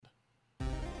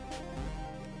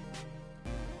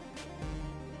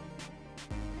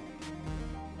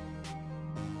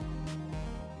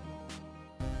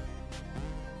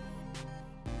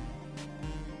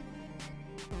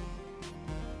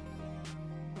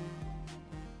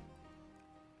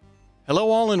Hello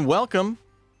all and welcome.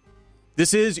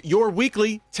 This is your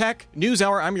weekly Tech News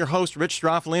Hour. I'm your host, Rich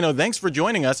Stroffolino. Thanks for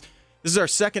joining us. This is our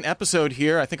second episode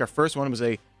here. I think our first one was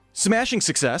a smashing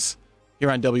success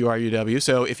here on WRUW.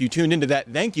 So if you tuned into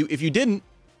that, thank you. If you didn't,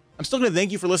 I'm still going to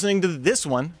thank you for listening to this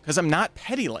one because I'm not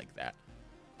petty like that.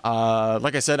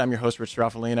 Like I said, I'm your host, Rich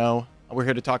Stroffolino. We're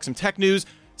here to talk some tech news.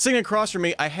 Sitting across from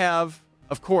me, I have,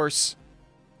 of course,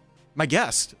 my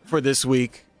guest for this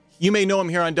week. You may know him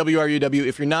here on WRUW.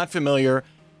 If you're not familiar,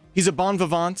 he's a bon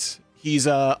vivant. He's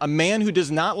a man who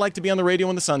does not like to be on the radio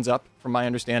when the sun's up, from my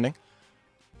understanding.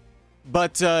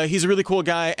 But he's a really cool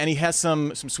guy, and he has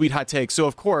some sweet hot takes. So,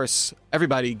 of course,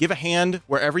 everybody, give a hand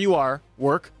wherever you are.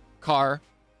 Work, car,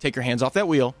 take your hands off that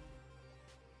wheel.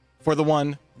 For the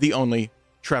one, the only,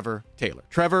 Trevor Taylor.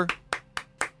 Trevor,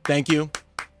 thank you.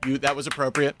 That was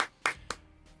appropriate.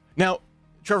 Now,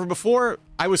 Trevor, before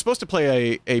I was supposed to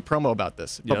play a promo about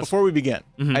this, but before we begin,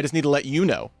 I just need to let you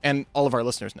know, and all of our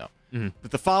listeners know,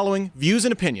 that the following views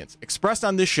and opinions expressed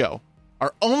on this show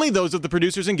are only those of the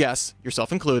producers and guests,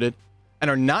 yourself included, and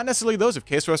are not necessarily those of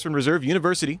Case Western Reserve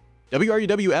University,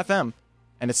 WRUW-FM,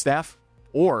 and its staff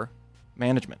or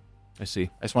management. I see.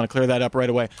 I just want to clear that up right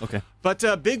away. Okay. But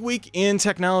big week in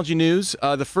technology news.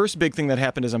 The first big thing that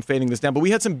happened is I'm fading this down, but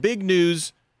we had some big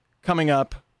news coming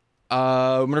up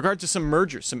in regard to some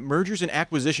mergers and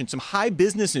acquisitions, some high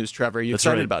business news, Trevor. Are you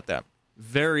excited about that?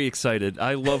 Very excited.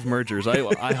 I love mergers.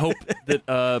 I hope that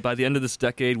by the end of this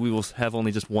decade, we will have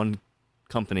only just one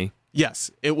company.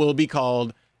 Yes, it will be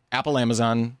called Apple,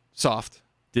 Amazon, Soft.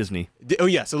 Disney. Oh,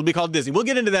 yes, it'll be called Disney. We'll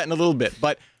get into that in a little bit.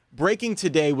 But breaking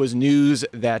today was news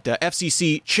that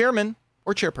FCC chairman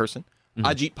or chairperson,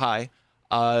 Ajit Pai,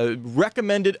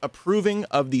 recommended approving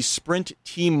of the Sprint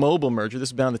T-Mobile merger. This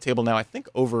has been on the table now, I think,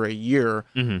 over a year.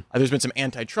 There's been some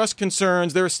antitrust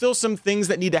concerns. There are still some things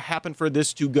that need to happen for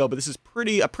this to go, but this is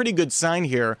a pretty good sign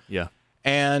here. Yeah.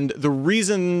 And the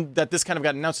reason that this kind of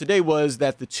got announced today was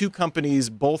that the two companies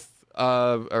both,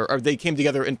 or they came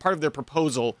together in part of their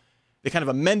proposal. They kind of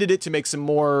amended it to make some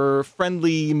more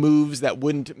friendly moves that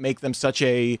wouldn't make it such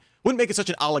an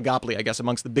oligopoly, I guess,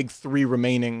 amongst the big three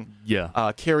remaining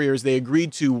carriers. They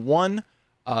agreed to one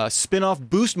spin-off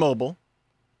Boost Mobile.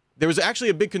 There was actually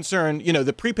a big concern. You know,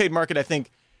 the prepaid market, I think,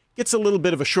 gets a little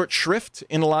bit of a short shrift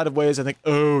in a lot of ways. I think,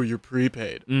 oh, you're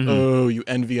prepaid. Oh, you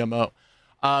NVMO.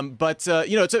 But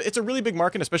it's a really big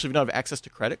market, especially if you don't have access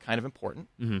to credit, kind of important.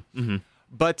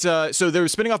 But so they're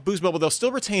spinning off Boost Mobile. They'll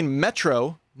still retain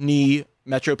Metro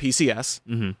PCS,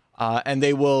 and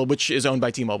they will, which is owned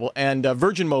by T-Mobile, and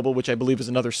Virgin Mobile, which I believe is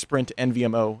another Sprint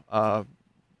NVMO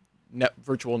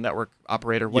virtual network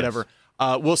operator, whatever,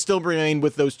 will still remain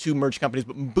with those two merged companies.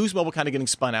 But Boost Mobile kind of getting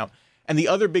spun out. And the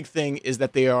other big thing is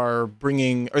that they're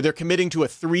committing to a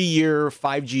 3-year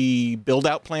 5G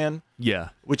build-out plan. Yeah.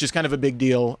 Which is kind of a big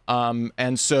deal.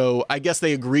 And so I guess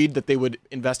they agreed that they would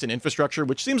invest in infrastructure,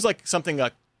 which seems like something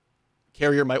a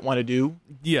carrier might want to do.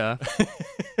 Yeah.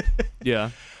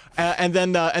 Yeah. And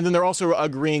then they're also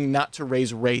agreeing not to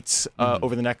raise rates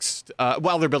over the next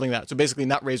while they're building that. So basically,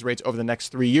 not raise rates over the next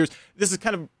 3 years. This is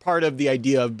kind of part of the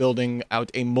idea of building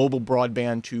out a mobile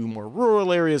broadband to more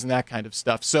rural areas and that kind of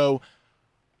stuff. So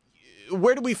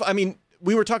where do we? I mean,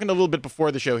 we were talking a little bit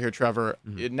before the show here, Trevor.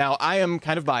 Now I am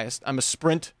kind of biased. I'm a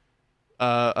Sprint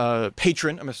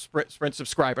patron. I'm a Sprint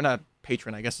subscriber. Not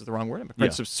patron, I guess is the wrong word. I'm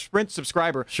a Sprint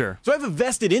subscriber. Sure. So I have a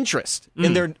vested interest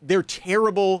in their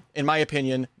terrible, in my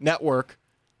opinion, network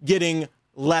getting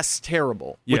less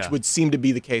terrible, which would seem to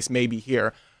be the case maybe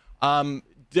here. A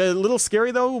little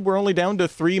scary, though. We're only down to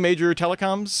 3 major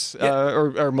telecoms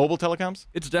or mobile telecoms.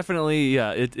 It's definitely,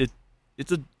 it's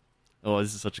a,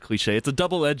 this is such a cliche. It's a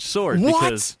double-edged sword.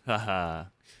 What?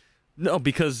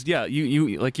 Because,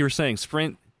 you like you were saying,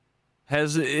 Sprint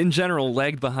has, in general,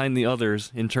 lagged behind the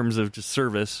others in terms of just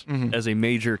service as a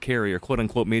major carrier,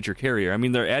 quote-unquote major carrier. I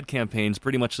mean, their ad campaigns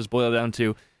pretty much just boil down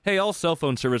to, hey, all cell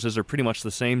phone services are pretty much the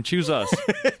same. Choose us.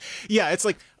 Yeah, it's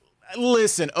like,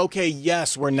 listen, okay,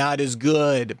 yes, we're not as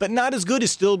good, but not as good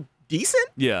is still decent.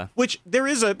 Yeah. Which there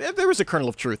is a kernel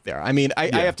of truth there. I mean,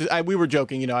 we were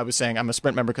joking, I was saying I'm a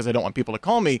Sprint member because I don't want people to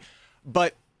call me,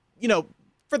 but,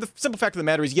 for the simple fact of the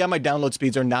matter is, my download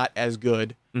speeds are not as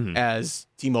good as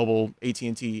T-Mobile,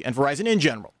 AT&T, and Verizon in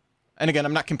general. And again,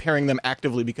 I'm not comparing them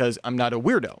actively because I'm not a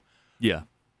weirdo. Yeah.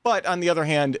 But on the other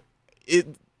hand, to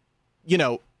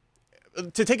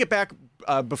take it back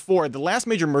before, the last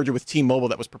major merger with T-Mobile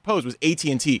that was proposed was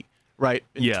AT&T, right,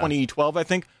 in 2012, I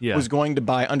think, was going to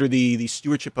buy, under the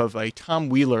stewardship of a Tom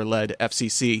Wheeler-led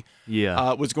FCC,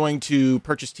 was going to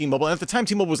purchase T-Mobile. And at the time,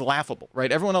 T-Mobile was laughable,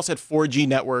 right? Everyone else had 4G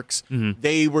networks.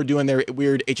 They were doing their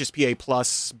weird HSPA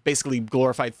Plus, basically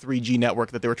glorified 3G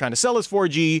network that they were trying to sell as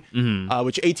 4G,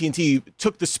 which AT&T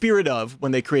took the spirit of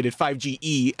when they created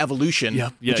 5GE Evolution,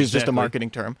 which is just a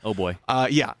marketing term. Oh, boy.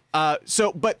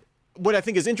 But what I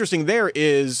think is interesting there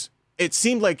is it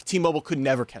seemed like T-Mobile could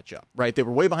never catch up, right? They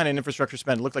were way behind in infrastructure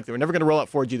spend. It looked like they were never going to roll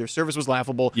out 4G. Their service was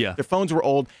laughable. Their phones were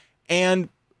old. And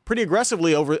pretty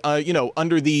aggressively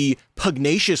under the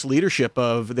pugnacious leadership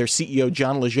of their CEO,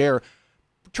 John Legere,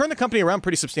 turned the company around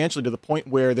pretty substantially to the point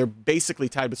where they're basically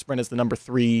tied with Sprint as the number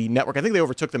 3 network. I think they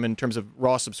overtook them in terms of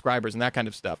raw subscribers and that kind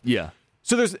of stuff.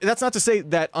 So that's not to say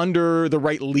that under the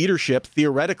right leadership,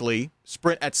 theoretically,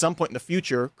 Sprint at some point in the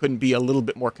future couldn't be a little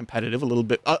bit more competitive, a little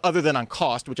bit other than on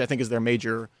cost, which I think is their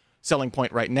major selling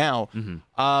point right now.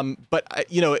 But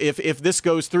if this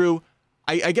goes through,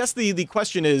 I guess the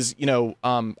question is,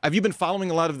 have you been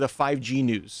following a lot of the 5G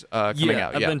news coming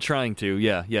out? I've been trying to.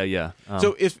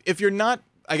 So if you're not,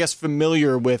 I guess,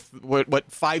 familiar with what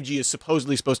 5G is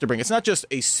supposedly supposed to bring, it's not just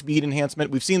a speed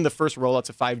enhancement. We've seen the first rollouts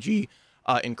of 5G.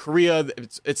 In Korea,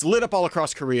 it's lit up all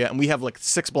across Korea, and we have like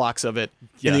 6 blocks of it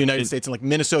in the United States, and like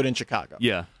Minnesota and Chicago.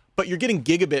 But you're getting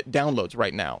gigabit downloads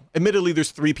right now. Admittedly,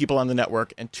 there's 3 people on the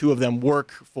network, and 2 of them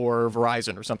work for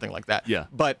Verizon or something like that.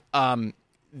 But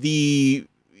the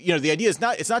idea is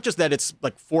it's not just that it's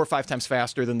like 4 or 5 times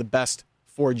faster than the best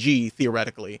 4G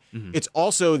theoretically. It's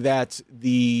also that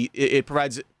it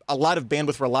provides a lot of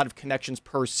bandwidth for a lot of connections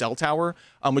per cell tower,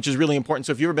 which is really important.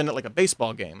 So if you've ever been at like a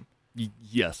baseball game.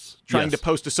 Trying to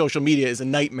post to social media is a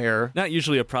nightmare. Not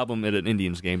usually a problem at an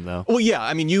Indians game, though. Well, yeah.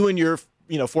 I mean, you and your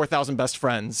 4,000 best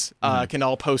friends can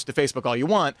all post to Facebook all you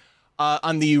want.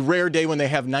 On the rare day when they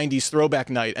have 90s throwback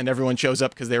night and everyone shows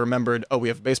up because they remembered, we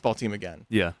have a baseball team again.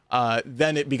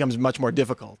 Then it becomes much more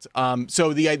difficult.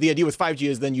 So the idea with 5G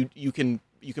is then you can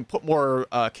put more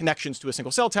connections to a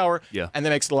single cell tower, and that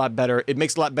makes it a lot better. It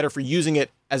makes it a lot better for using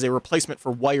it as a replacement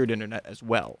for wired internet as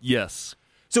well.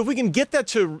 So if we can get that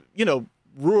to,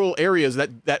 rural areas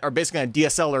that are basically on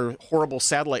DSL or horrible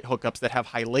satellite hookups that have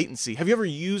high latency. Have you ever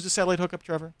used a satellite hookup,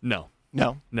 Trevor? No.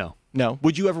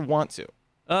 Would you ever want to?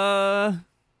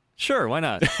 Sure, why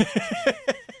not?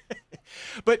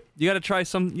 But you got to try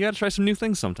some new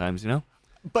things sometimes,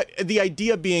 But the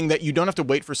idea being that you don't have to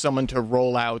wait for someone to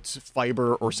roll out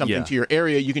fiber or something to your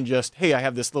area. You can just, hey, I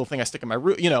have this little thing I stick in my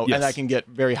room, and I can get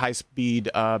very high speed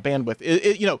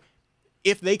bandwidth.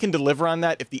 If they can deliver on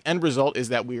that, if the end result is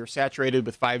that we are saturated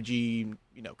with 5G,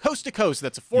 coast to coast,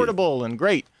 that's affordable and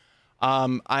great.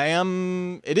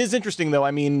 It is interesting, though.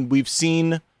 I mean, we've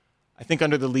seen, I think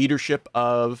under the leadership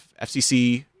of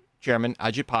FCC Chairman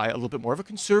Ajit Pai, a little bit more of a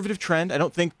conservative trend. I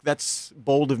don't think that's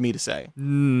bold of me to say.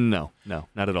 No,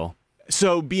 not at all.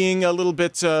 So being a little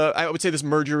bit, I would say this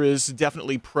merger is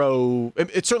definitely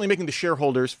it's certainly making the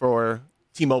shareholders for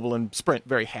T-Mobile and Sprint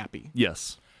very happy.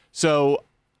 So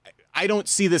I don't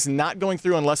see this not going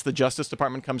through unless the Justice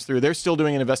Department comes through. They're still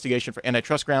doing an investigation for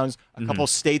antitrust grounds. A couple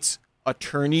states'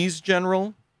 attorneys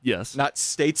general. Not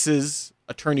states'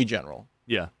 attorney general.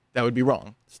 That would be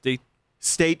wrong.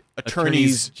 State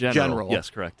attorneys general. Yes,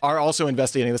 correct. Are also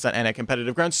investigating this on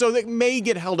anti-competitive grounds. So they may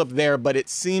get held up there, but it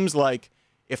seems like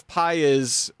if Pai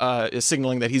is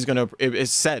signaling that he's going to,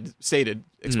 stated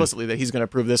explicitly that he's going to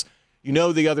approve this,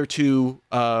 the other 2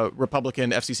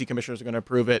 Republican FCC commissioners are going to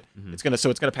approve it. It's going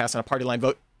to pass on a party line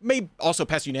vote. May also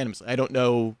pass unanimously. I don't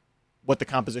know what the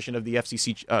composition of the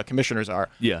FCC commissioners are.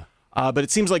 But it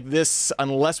seems like this,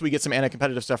 unless we get some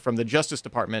anti-competitive stuff from the Justice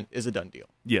Department, is a done deal.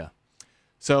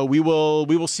 So we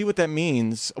will see what that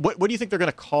means. What do you think they're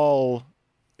going to call?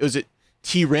 Is it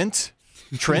T-Rent?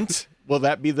 Trent? Will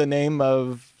that be the name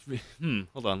of?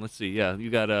 Hold on. Let's see. Yeah,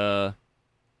 you got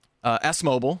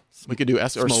S-Mobile. We could do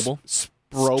S-Mobile.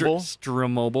 Sprobel.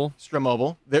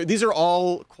 Stramobile. These are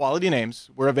all quality names.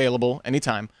 We're available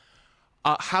anytime.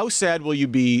 How sad will you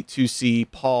be to see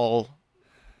Paul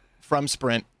from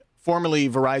Sprint, formerly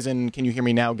Verizon Can You Hear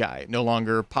Me Now guy, no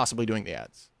longer possibly doing the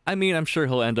ads? I mean, I'm sure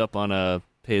he'll end up on a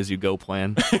pay-as-you-go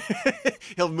plan.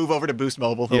 He'll move over to Boost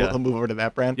Mobile. He'll move over to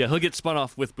that brand. Yeah, he'll get spun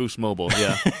off with Boost Mobile.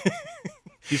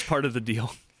 He's part of the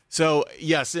deal. So,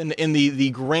 yes, in the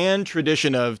grand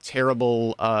tradition of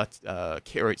terrible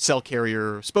cell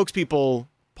carrier spokespeople,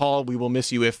 Paul, we will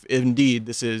miss you if indeed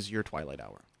this is your twilight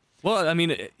hour. Well, I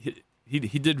mean,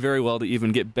 he did very well to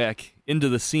even get back into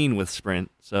the scene with Sprint.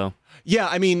 So, yeah,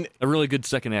 I mean, a really good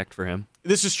second act for him.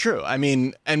 This is true. I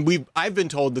mean, and I've been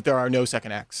told that there are no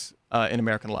second acts in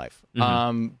American life.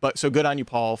 But so good on you,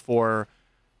 Paul, for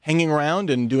hanging around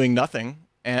and doing nothing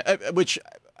and which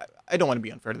I don't want to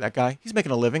be unfair to that guy. He's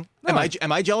making a living. No.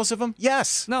 Am I jealous of him?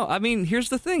 Yes. No, I mean, here's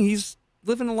the thing. He's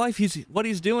living a life. What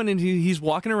he's doing, and he's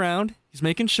walking around. He's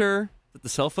making sure that the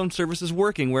cell phone service is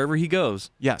working wherever he goes.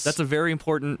 Yes. That's a very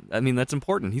important. I mean, that's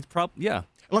important. Yeah. And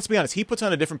let's be honest. He puts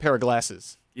on a different pair of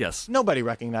glasses. Yes. Nobody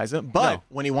recognizes him. But No.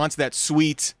 when he wants that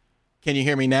sweet, can you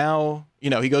hear me now?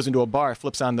 He goes into a bar,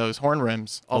 flips on those horn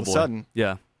rims. All of a boy. sudden,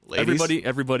 Yeah. Ladies.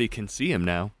 Everybody can see him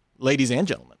now. ladies and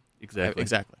gentlemen. Exactly.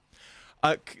 Exactly.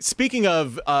 Speaking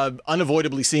of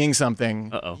unavoidably seeing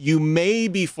something, Uh-oh. you may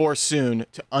be forced soon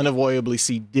to unavoidably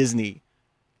see Disney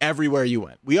everywhere you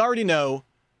went. We already know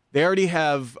they already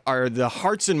are the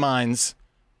hearts and minds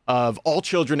of all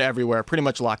children everywhere pretty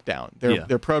much locked down.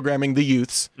 They're programming the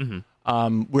youths.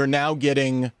 Mm-hmm. We're now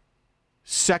getting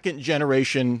second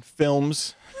generation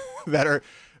films that are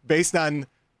based on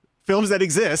films that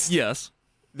exist. Yes.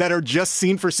 That are just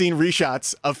scene for scene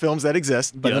reshots of films that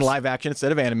exist, but in Yes. live action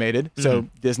instead of animated. So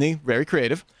Disney, very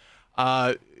creative.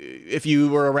 If you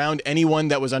were around anyone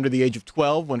that was under the age of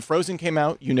 12 when Frozen came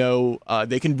out,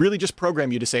 they can really just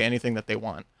program you to say anything that they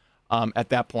want at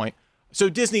that point. So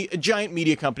Disney, a giant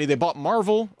media company, they bought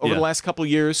Marvel over the last couple of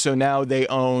years, so now they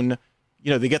own,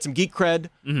 they get some geek cred.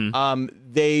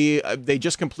 They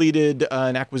just completed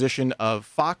an acquisition of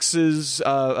Fox's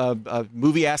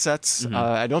movie assets.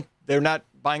 They're not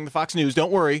buying the Fox News.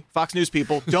 Don't worry, Fox News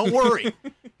people. Don't worry.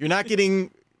 You're not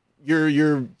getting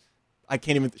your I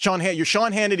can't even Sean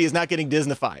Hannity is not getting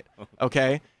Disneyfied.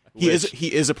 Okay, he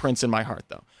is a prince in my heart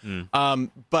though.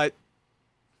 But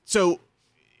so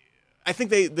I think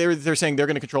they're saying they're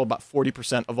going to control about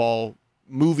 40% of all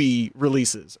movie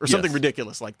releases or something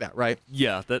ridiculous like that, right?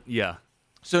 Yeah.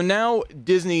 So now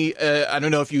Disney, I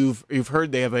don't know if you've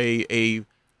heard, they have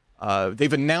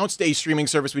they've announced a streaming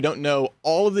service. We don't know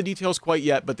all of the details quite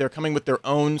yet, but they're coming with their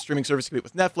own streaming service to compete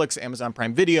with Netflix, Amazon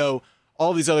Prime Video,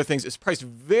 all these other things. It's priced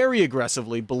very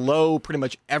aggressively below pretty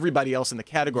much everybody else in the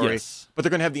category. Yes. But they're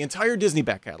going to have the entire Disney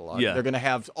back catalog. Yeah. They're going to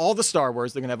have all the Star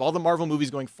Wars. They're going to have all the Marvel movies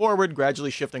going forward,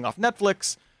 gradually shifting off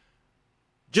Netflix.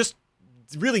 Just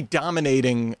really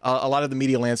dominating a lot of the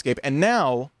media landscape. And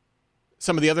now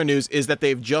some of the other news is that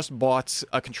they've just bought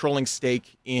a controlling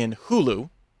stake in Hulu.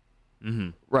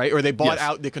 Right? Or they bought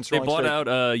out the controlling stake. They bought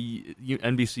out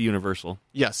NBC Universal.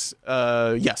 Yes.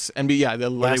 Yes. And the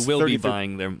last They will 30, be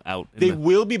buying them out. They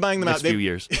will be buying them out. Next few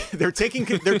years. They're taking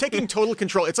total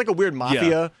control. It's like a weird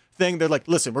mafia thing. They're like,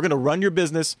 listen, we're going to run your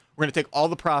business. We're going to take all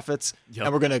the profits,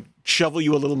 and we're going to shovel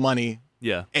you a little money,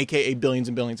 a.k.a. billions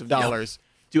and billions of dollars,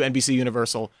 to NBC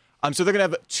Universal. So they're going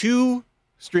to have 2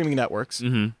 streaming networks.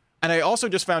 And I also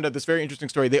just found out this very interesting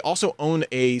story. They also own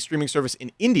a streaming service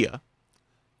in India.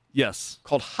 Yes.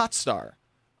 Called Hotstar,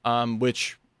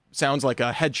 which sounds like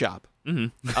a head shop.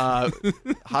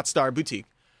 Hotstar Boutique.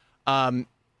 And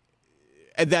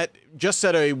that just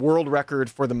set a world record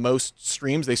for the most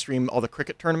streams. They stream all the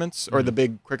cricket tournaments or the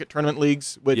big cricket tournament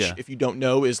leagues, which, if you don't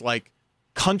know, is like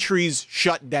countries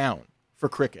shut down for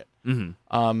cricket.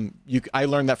 I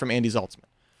learned that from Andy Zaltzman.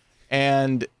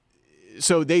 And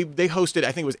so they hosted,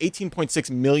 I think it was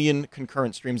 18.6 million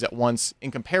concurrent streams at once.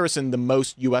 In comparison, the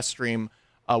most U.S. stream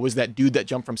was that dude that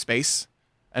jumped from space.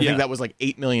 I think that was like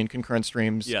 8 million concurrent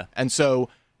streams. Yeah. And so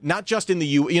not just in the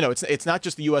it's not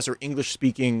just the U.S. or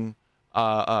English-speaking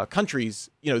countries.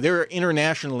 They're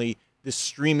internationally this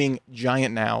streaming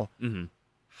giant now.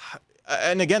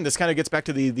 And again, this kind of gets back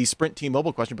to the Sprint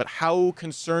T-Mobile question, but how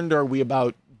concerned are we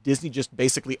about Disney just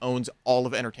basically owns all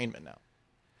of entertainment now?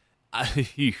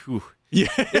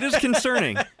 It is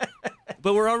concerning.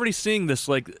 But we're already seeing this,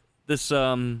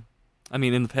 in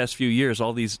the past few years,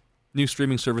 all these new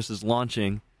streaming services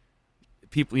launching.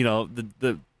 People,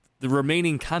 the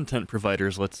remaining content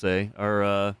providers, let's say,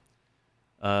 are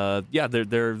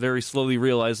they're very slowly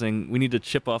realizing we need to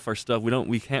chip off our stuff.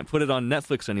 We can't put it on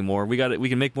Netflix anymore. We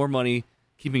can make more money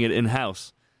keeping it in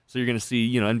house. So you're going to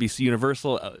see, NBC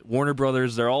Universal, Warner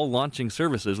Brothers, they're all launching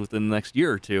services within the next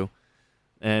year or two.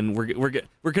 And we're going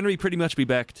to be pretty much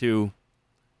back to,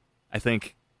 I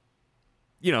think,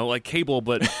 like cable,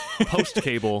 but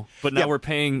post-cable. But now we're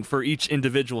paying for each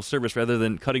individual service rather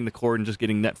than cutting the cord and just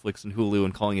getting Netflix and Hulu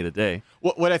and calling it a day.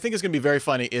 What I think is going to be very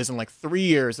funny is in like 3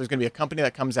 years, there's going to be a company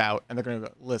that comes out and they're going to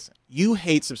go, listen, you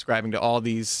hate subscribing to all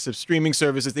these streaming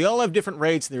services. They all have different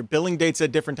rates. Their billing dates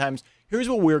at different times. Here's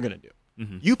what we're going to do.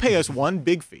 You pay us one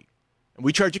big fee, and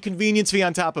we charge a convenience fee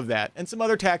on top of that and some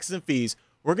other taxes and fees.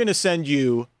 We're going to send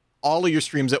you all of your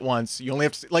streams at once. You only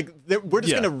have to, we're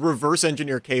just going to reverse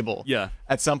engineer cable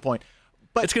at some point.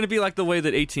 But it's going to be like the way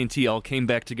that AT&T all came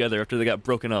back together after they got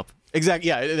broken up. exactly,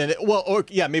 yeah. And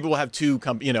then, maybe we'll have two.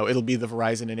 It'll be the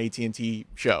Verizon and AT&T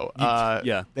show.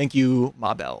 Yeah. Thank you,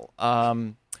 Ma Bell.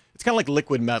 It's kind of like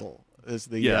Liquid Metal. Is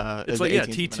the It's is like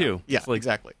the T2. Yeah, It's like,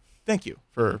 exactly. Thank you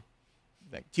for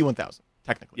T1000.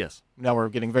 Technically, yes. Now we're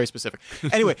getting very specific.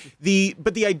 Anyway, the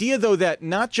idea though that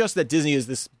not just that Disney is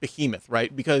this behemoth,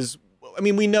 right? Because I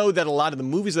mean, we know that a lot of the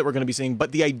movies that we're going to be seeing,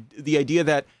 but the idea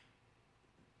that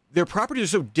their properties are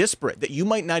so disparate that you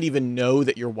might not even know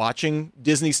that you're watching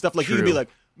Disney stuff. Like you could be like,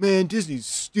 man,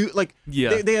 Disney's like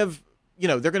they have,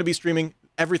 they're going to be streaming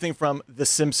everything from The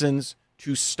Simpsons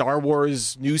to Star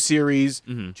Wars new series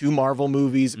to Marvel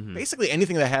movies, basically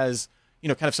anything that has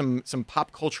kind of some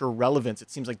pop culture relevance.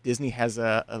 It seems like Disney has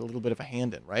a little bit of a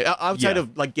hand in, right? Outside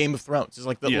of like Game of Thrones, it's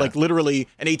like like literally,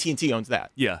 and AT&T owns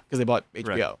that, because they bought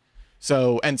HBO. Right.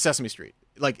 So and Sesame Street,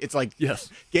 like it's like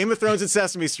yes, Game of Thrones and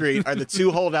Sesame Street are the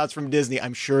two holdouts from Disney.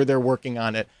 I'm sure they're working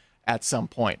on it at some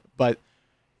point, but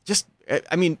just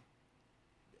I mean,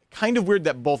 kind of weird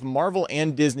that both Marvel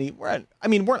and Disney weren't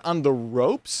on the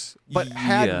ropes, but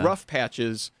had rough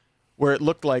patches where it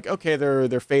looked like, okay,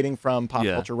 they're fading from pop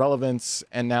culture relevance,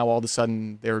 and now all of a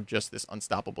sudden they're just this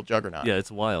unstoppable juggernaut. Yeah, it's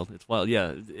wild. It's wild.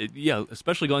 Yeah,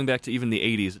 especially going back to even the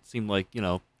 80s, it seemed like,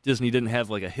 Disney didn't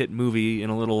have like a hit movie in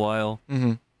a little while.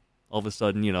 Mm-hmm. All of a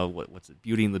sudden, what's it?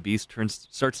 Beauty and the Beast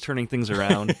starts turning things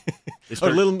around.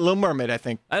 Little Mermaid, I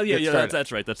think. Oh yeah,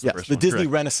 that's right. That's the first the one. Disney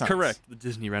Correct. Renaissance. Correct, the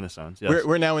Disney Renaissance. Yes.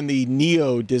 We're now in the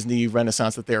neo Disney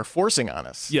Renaissance that they are forcing on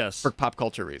us. Yes, for pop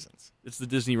culture reasons. It's the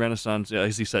Disney Renaissance,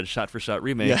 as you said, shot for shot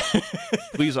remake. Yeah.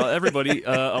 Please, everybody,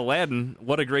 Aladdin.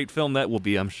 What a great film that will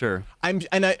be, I'm sure.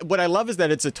 What I love is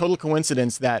that it's a total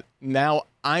coincidence that now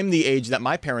I'm the age that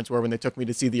my parents were when they took me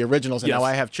to see the originals, and now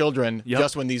I have children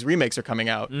just when these remakes are coming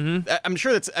out. Mm-hmm. I'm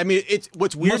sure that's. I mean, it's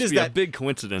what's weird Must is be that a big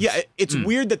coincidence. Yeah, it's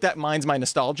weird that mines my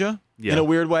nostalgia in a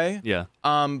weird way. Yeah.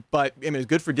 But I mean, it's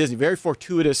good for Disney. Very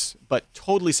fortuitous, but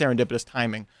totally serendipitous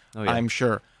timing. Oh, yeah. I'm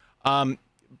sure.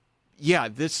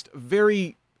 This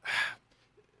very.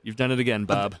 You've done it again,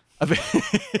 Bob.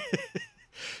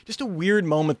 Just a weird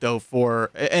moment though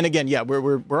and again,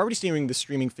 we're already seeing the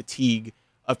streaming fatigue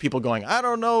of people going, I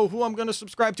don't know who I'm going to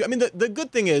subscribe to. I mean, the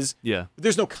good thing is,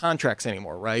 there's no contracts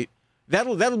anymore, right?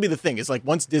 That'll be the thing. Is like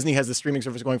once Disney has the streaming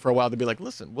service going for a while, they'll be like,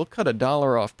 listen, we'll cut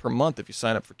 $1 off per month if you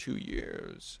sign up for 2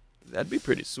 years. That'd be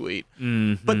pretty sweet.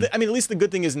 Mm-hmm. But at least the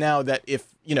good thing is now that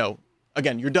if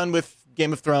again, you're done with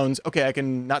Game of Thrones, okay, I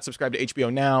can not subscribe to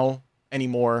HBO Now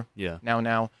anymore. Yeah.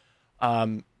 Now. I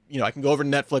can go over to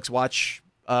Netflix, watch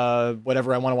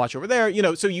whatever I want to watch over there.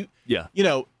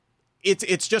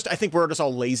 It's just, I think we're just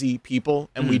all lazy people,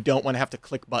 and we don't want to have to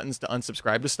click buttons to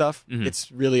unsubscribe to stuff. Mm-hmm.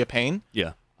 It's really a pain.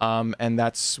 Yeah. And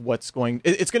that's what's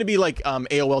it's going to be like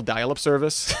AOL dial-up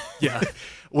service. Yeah.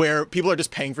 Where people are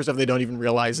just paying for stuff they don't even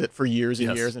realize it for years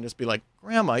and years, and just be like,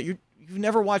 Grandma, you've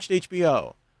never watched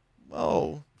HBO.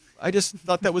 Oh, I just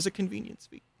thought that was a convenience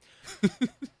fee.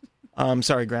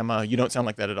 Sorry, Grandma, you don't sound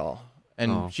like that at all.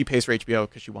 And she pays for HBO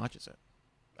because she watches it.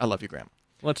 I love you, Grandma.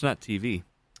 Well, it's not TV.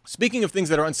 Speaking of things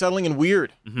that are unsettling and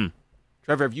weird,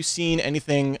 Trevor, have you seen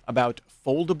anything about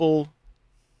foldable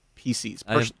PCs,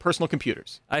 personal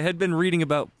computers? I had been reading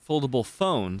about foldable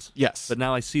phones. Yes. But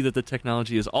now I see that the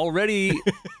technology has already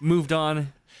moved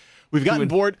on. We've gotten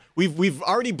bored. We've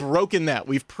already broken that.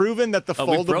 We've proven that the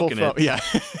foldable phone. Yeah.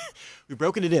 We've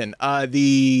broken it in.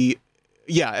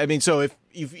 So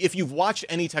if you've watched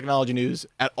any technology news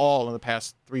at all in the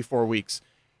past 3-4 weeks,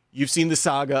 you've seen the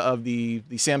saga of the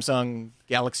Samsung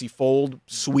Galaxy Fold.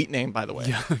 Sweet name, by the way.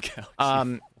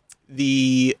 Yeah,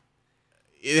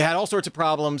 it had all sorts of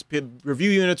problems.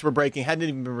 Review units were breaking. Hadn't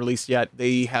even been released yet.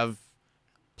 They have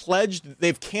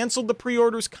they've canceled the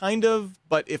pre-orders, kind of,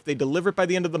 but if they deliver it by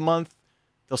the end of the month,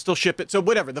 they'll still ship it. So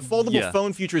whatever. The foldable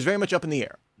phone future is very much up in the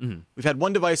air. Mm-hmm. We've had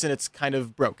one device and it's kind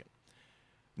of broken.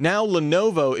 Now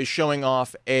Lenovo is showing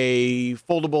off a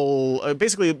foldable,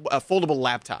 basically a foldable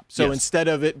laptop. So instead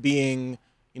of it being,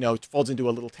 it folds into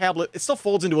a little tablet, it still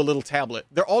folds into a little tablet.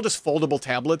 They're all just foldable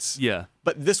tablets. Yeah.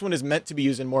 But this one is meant to be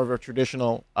used in more of a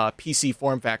traditional PC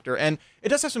form factor. And it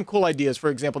does have some cool ideas. For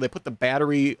example, they put the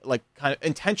battery, kind of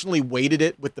intentionally weighted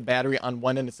it with the battery on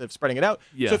one end instead of spreading it out.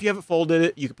 Yeah. So if you haven't folded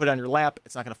it, you can put it on your lap.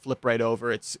 It's not going to flip right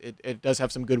over. It does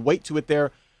have some good weight to it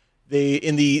there.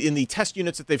 In the test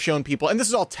units that they've shown people, and this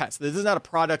is all test. This is not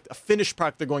a finished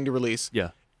product they're going to release.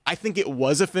 Yeah. I think it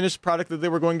was a finished product that they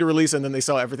were going to release, and then they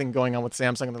saw everything going on with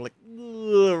Samsung, and they're like,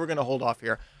 we're going to hold off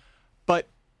here. But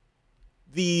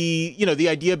the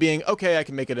idea being, okay, I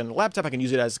can make it in a laptop. I can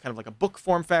use it as kind of like a book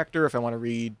form factor if I want to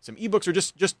read some ebooks, or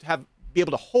just be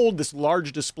able to hold this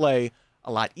large display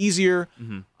a lot easier.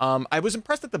 I was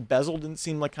impressed that the bezel didn't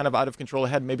seem like kind of out of control. It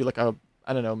had maybe like a,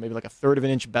 I don't know, maybe like a third of an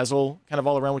inch bezel kind of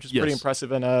all around, which is pretty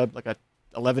impressive in a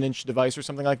 11-inch device or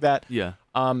something like that. Yeah.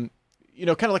 You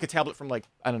know, kind of like a tablet from like,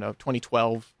 I don't know,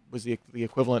 2012 was the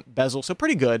equivalent bezel. So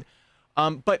pretty good.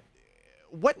 But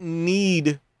what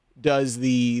need does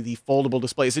the foldable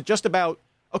display? Is it just about,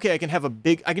 okay, I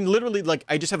can literally, like,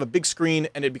 I just have a big screen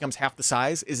and it becomes half the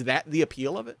size? Is that the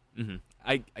appeal of it?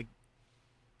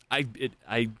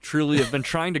 I truly have been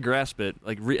trying to grasp it,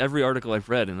 like every article I've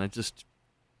read, and it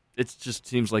just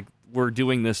seems like we're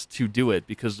doing this to do it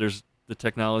because the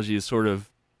technology is sort of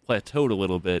plateaued a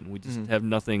little bit, and we just have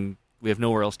nothing. We have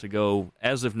nowhere else to go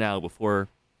as of now. Before,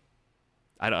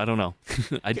 I don't know.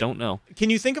 I don't know. Can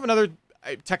you think of another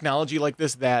technology like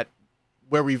this that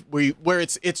where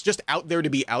it's just out there to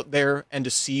be out there and to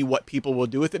see what people will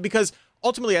do with it? Because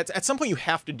ultimately, at some point, you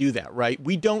have to do that, right?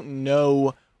 We don't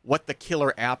know what the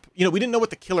killer app. You know, we didn't know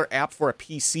what the killer app for a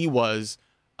PC was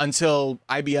until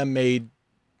IBM made,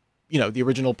 you know, the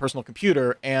original personal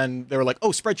computer, and they were like, "Oh,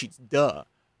 spreadsheets, duh.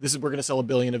 We're going to sell 1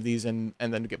 billion of these and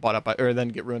then get bought up or then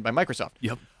get ruined by Microsoft."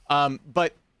 Yep.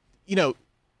 But you know,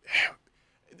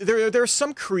 there are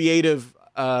some creative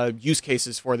use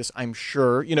cases for this, I'm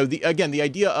sure. You know, the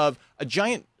idea of a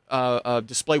giant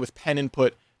display with pen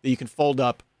input that you can fold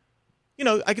up. You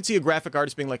know, I could see a graphic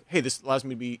artist being like, "Hey, this allows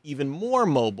me to be even more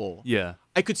mobile." Yeah.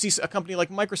 I could see a company like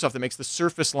Microsoft that makes the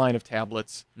Surface line of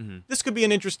tablets. This could be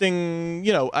an interesting,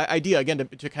 you know, idea, again,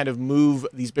 to kind of move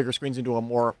these bigger screens into a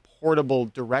more portable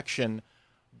direction.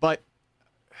 But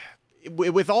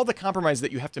with all the compromise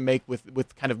that you have to make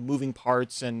with kind of moving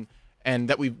parts and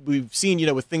that we've seen, you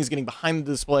know, with things getting behind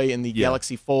the display in the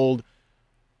Galaxy Fold,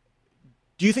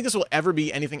 do you think this will ever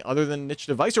be anything other than a niche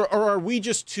device, or are we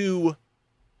just too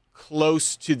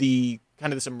close to the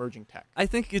kind of this emerging tech? I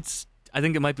think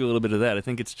it might be a little bit of that. I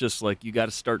think it's just like you got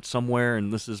to start somewhere,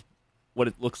 and this is what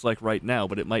it looks like right now,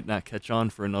 but it might not catch on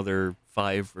for another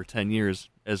 5 or 10 years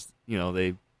as, you know,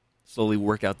 they slowly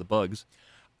work out the bugs.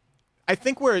 I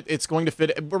think where it's going to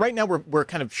fit, but right now we're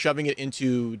kind of shoving it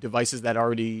into devices that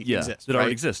already exist. That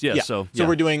already exist, yeah. So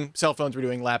we're doing cell phones, we're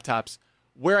doing laptops.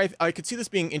 Where I could see this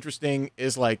being interesting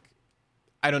is like,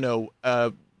 I don't know,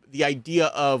 the idea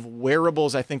of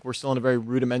wearables. I think we're still in a very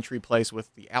rudimentary place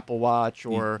with the Apple Watch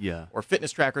or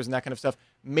fitness trackers and that kind of stuff.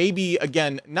 Maybe,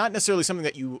 again, not necessarily something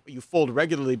that you fold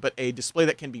regularly, but a display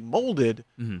that can be molded.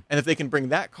 And if they can bring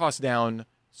that cost down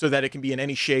so that it can be in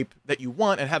any shape that you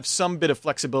want and have some bit of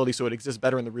flexibility so it exists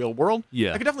better in the real world,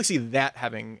 I could definitely see that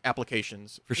having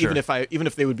applications, for sure. even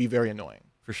if they would be very annoying.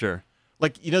 For sure.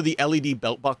 Like, you know, the LED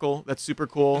belt buckle, that's super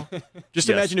cool. Just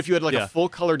imagine if you had like a full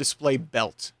color display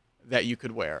belt that you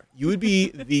could wear. You would be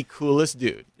the coolest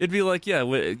dude. It'd be like, you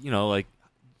know, like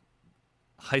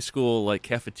high school like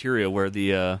cafeteria where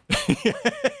the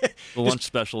lunch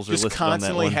specials are listed on that one. Just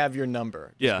constantly have your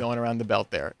number going around the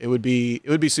belt there. It would be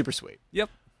super sweet. Yep.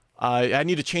 I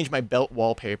need to change my belt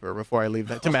wallpaper before I leave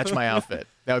that to match my outfit.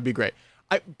 That would be great.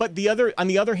 But on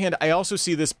the other hand, I also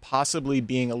see this possibly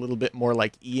being a little bit more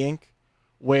like e-ink,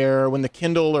 where when the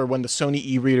Kindle or when the Sony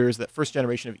e-readers, that first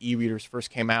generation of e-readers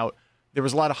first came out, there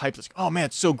was a lot of hype. It's like, oh man,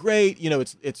 it's so great. You know,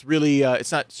 it's really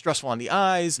it's not stressful on the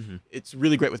eyes. It's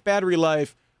really great with battery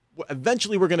life.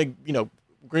 Eventually, we're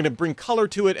gonna bring color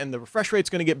to it, and the refresh rate's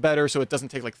gonna get better, so it doesn't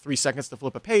take like 3 seconds to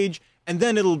flip a page. And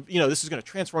then this is gonna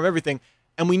transform everything.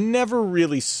 And we never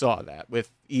really saw that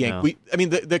with e-ink. No. I mean,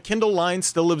 the Kindle line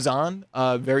still lives on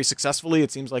very successfully.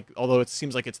 It seems like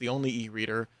it's the only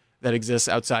e-reader that exists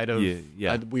outside of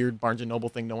a weird Barnes & Noble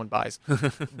thing no one buys.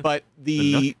 But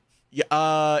is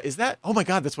that? Oh my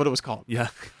God, that's what it was called. Yeah.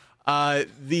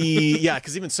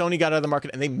 Because even Sony got out of the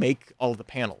market and they make all of the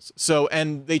panels. So,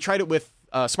 and they tried it with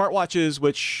smartwatches,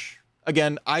 which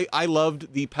again, I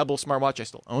loved the Pebble smartwatch. I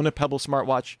still own a Pebble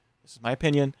smartwatch. This is my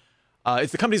opinion.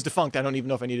 If the company's defunct, I don't even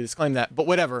know if I need to disclaim that, but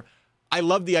whatever. I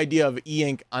love the idea of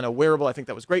e-ink on a wearable. I think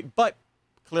that was great, but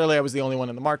clearly I was the only one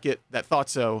in the market that thought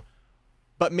so.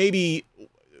 But maybe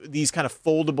these kind of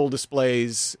foldable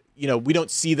displays, you know, we don't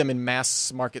see them in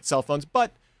mass market cell phones,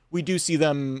 but we do see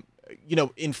them, you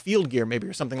know, in field gear maybe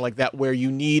or something like that, where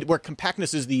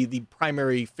compactness is the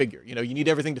primary figure. You know, you need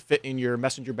everything to fit in your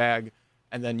messenger bag,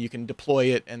 and then you can deploy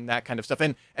it and that kind of stuff.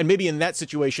 And maybe in that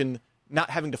situation, not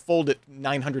having to fold it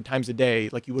 900 times a day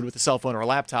like you would with a cell phone or a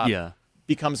laptop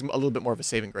becomes a little bit more of a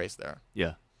saving grace there.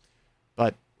 Yeah.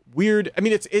 But weird. I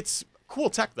mean, it's cool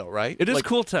tech though, right? It is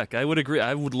cool tech. I would agree.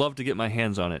 I would love to get my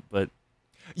hands on it, but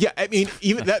yeah, I mean,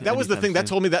 even that was the thing that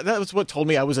told me that was what told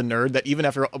me I was a nerd. That even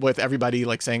after with everybody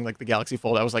like saying like the Galaxy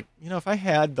Fold, I was like, you know, if I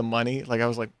had the money, like I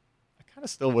was like, I kind of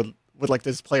still would like to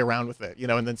just play around with it, you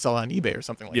know, and then sell it on eBay or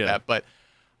something like that. But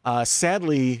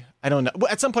Sadly, I don't know.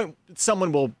 Well, at some point,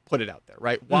 someone will put it out there,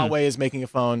 right? Huawei is making a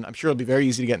phone. I'm sure it'll be very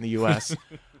easy to get in the U.S.,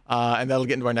 and that'll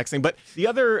get into our next thing. But the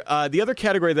other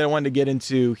category that I wanted to get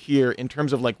into here, in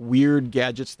terms of like weird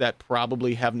gadgets that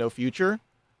probably have no future,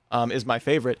 is my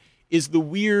favorite, is the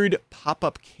weird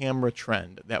pop-up camera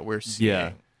trend that we're seeing.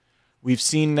 Yeah. We've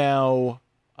seen now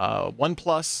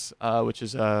OnePlus, which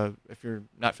is, if you're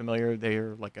not familiar, they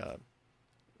are like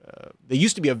they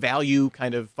used to be a value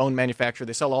kind of phone manufacturer.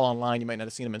 They sell all online. You might not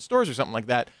have seen them in stores or something like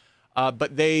that.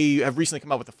 But they have recently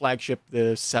come out with a flagship,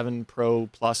 the 7 Pro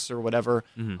Plus or whatever.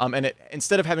 And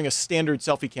instead of having a standard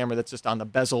selfie camera that's just on the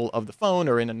bezel of the phone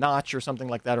or in a notch or something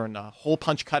like that, or in a hole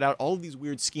punch cutout, all of these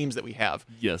weird schemes that we have.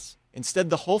 Yes. Instead,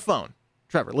 the whole phone,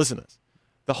 Trevor, listen to this.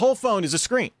 The whole phone is a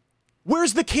screen.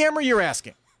 Where's the camera, you're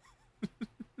asking?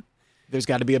 There's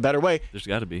got to be a better way. There's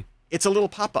got to be. It's a little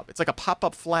pop-up. It's like a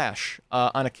pop-up flash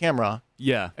on a camera.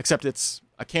 Yeah. Except it's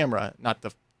a camera, not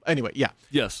the... Anyway, yeah.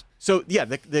 Yes. So, yeah,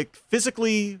 the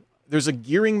physically, there's a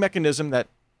gearing mechanism that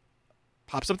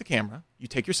pops up the camera. You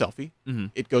take your selfie.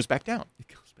 It goes back down. It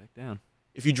goes back down.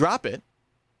 If you drop it,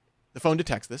 the phone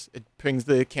detects this. It brings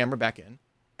the camera back in.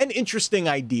 An interesting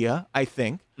idea, I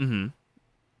think.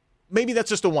 Maybe that's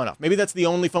just a one-off. Maybe that's the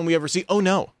only phone we ever see. Oh,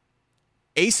 no.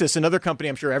 Asus, another company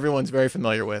I'm sure everyone's very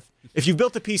familiar with. If you've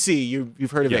built a PC,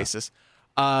 you've heard of Asus.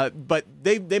 But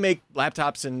they make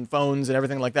laptops and phones and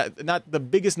everything like that. Not the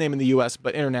biggest name in the U.S.,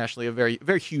 but internationally a very,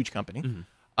 very huge company.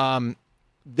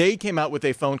 They came out with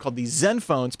a phone called the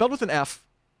Zenfone, spelled with an F,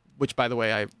 which, by the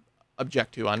way, I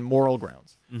object to on moral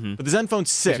grounds. But the Zenfone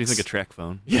 6... Makes me think a track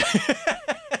phone. Yeah.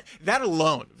 That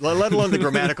alone, let alone the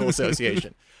grammatical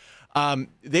association.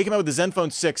 They came out with the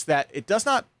Zenfone 6 that it does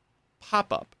not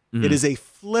pop up. It is a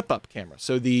flip-up camera.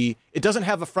 So it doesn't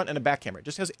have a front and a back camera. It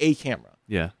just has a camera.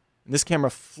 Yeah. And this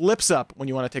camera flips up when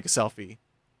you want to take a selfie,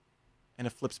 and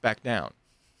it flips back down.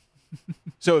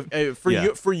 So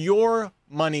for your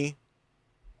money,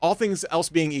 all things else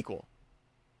being equal,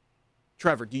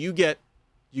 Trevor, do you get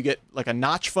like a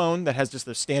notch phone that has just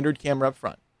the standard camera up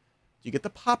front? Do you get the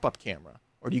pop-up camera,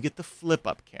 or do you get the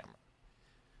flip-up camera?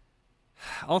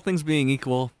 All things being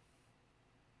equal,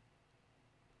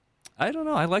 I don't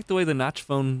know. I like the way the notch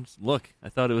phones look. I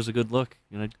thought it was a good look.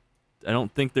 I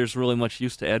don't think there's really much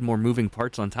use to add more moving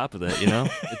parts on top of that, you know?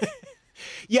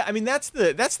 Yeah, I mean that's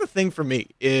the thing for me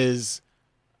is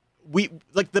we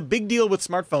like the big deal with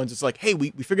smartphones. It's like, hey,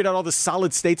 we figured out all this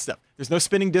solid state stuff. There's no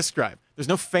spinning disk drive. There's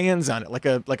no fans on it like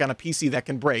on a PC that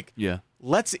can break. Yeah.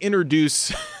 Let's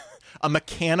introduce a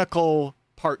mechanical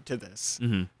part to this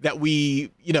that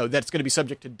that's going to be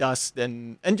subject to dust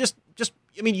and just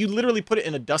I mean, you literally put it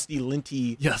in a dusty,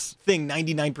 linty thing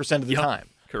 99% of the time.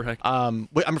 Correct. I'm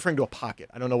referring to a pocket.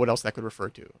 I don't know what else that could refer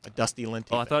to. A dusty, linty.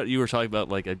 Oh, I thought you were talking about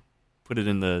like I put it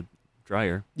in the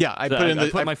dryer. Yeah, I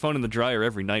put my phone in the dryer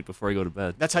every night before I go to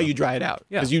bed. That's how you dry it out.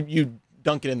 Yeah. Because you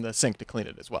dunk it in the sink to clean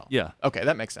it as well. Yeah. Okay,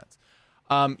 that makes sense.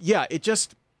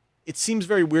 It seems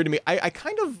very weird to me. I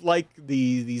kind of like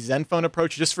the Zenfone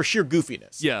approach just for sheer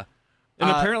goofiness. Yeah. And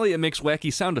apparently it makes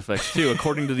wacky sound effects too,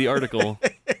 according to the article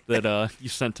that you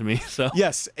sent to me. So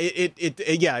yes, I'm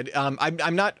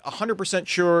not 100%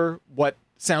 sure what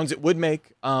sounds it would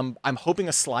make. I'm hoping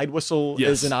a slide whistle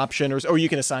is an option, or you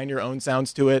can assign your own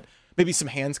sounds to it. Maybe some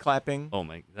hands clapping. Oh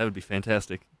my, that would be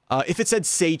fantastic. If it said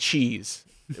 "say cheese,"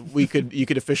 you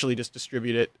could officially just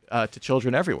distribute it to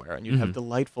children everywhere, and you'd have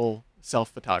delightful self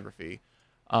photography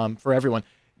for everyone.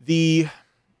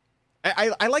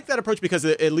 I like that approach because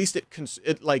at least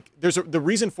the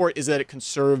reason for it is that it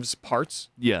conserves parts.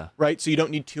 Yeah. Right. So you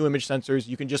don't need 2 image sensors.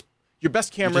 You can your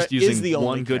best camera just using is the only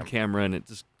one good camera, and it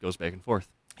just goes back and forth.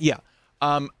 Yeah.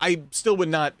 I still would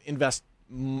not invest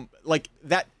like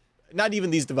that. Not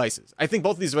even these devices. I think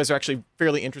both of these devices are actually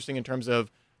fairly interesting in terms of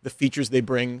the features they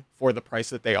bring for the price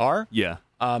that they are. Yeah.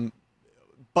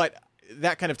 But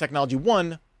that kind of technology,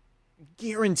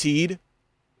 guaranteed.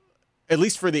 At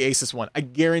least for the Asus one, I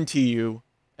guarantee you,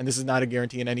 and this is not a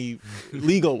guarantee in any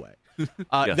legal way,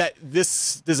 that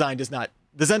this design does not,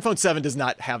 the Zenfone 7 does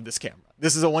not have this camera.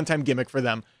 This is a one-time gimmick for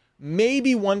them.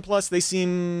 Maybe OnePlus, they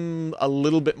seem a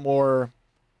little bit more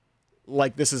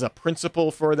like this is a principle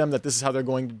for them, that this is how they're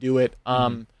going to do it.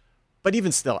 But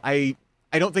even still, I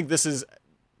don't think this is,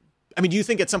 I mean, do you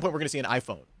think at some point we're going to see an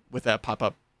iPhone with a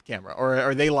pop-up camera, or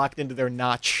are they locked into their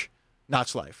notch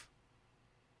life?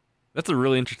 That's a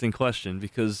really interesting question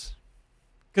because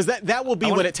that will be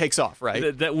when it takes off,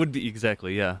 right? That would be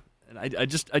exactly, yeah. And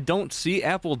I don't see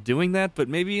Apple doing that, but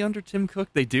maybe under Tim Cook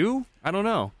they do. I don't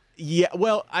know. Yeah,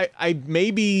 well, I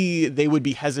maybe they would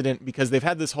be hesitant because they've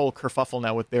had this whole kerfuffle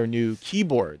now with their new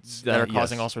keyboards that are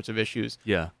causing all sorts of issues.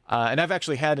 Yeah. And I've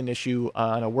actually had an issue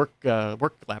on a work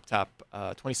laptop,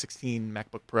 2016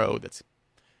 MacBook Pro.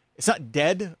 It's not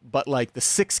dead, but like the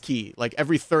 6 key, like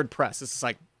every third press, it's just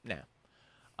like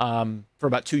for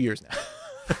about 2 years now,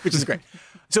 which is great.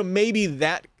 So maybe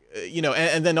that.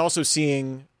 And then also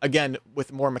seeing, again,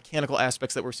 with more mechanical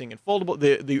aspects that we're seeing in foldable,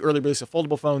 the early release of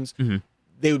foldable phones,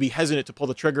 they would be hesitant to pull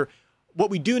the trigger. What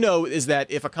we do know is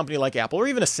that if a company like Apple or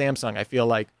even a Samsung, I feel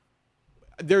like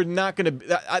they're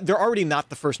already not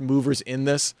the first movers in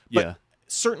this. But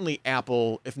certainly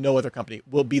Apple, if no other company,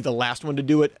 will be the last one to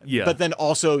do it. Yeah. But then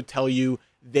also tell you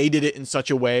they did it in such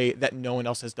a way that no one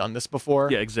else has done this before.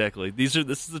 Yeah, exactly. This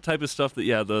is the type of stuff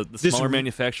that, the smaller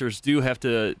manufacturers do have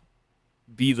to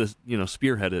be the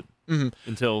spearhead it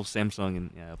until Samsung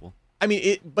and Apple. I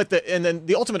mean, and then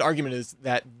the ultimate argument is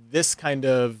that this kind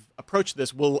of approach to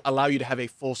this will allow you to have a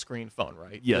full screen phone,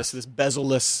 right? Yes. This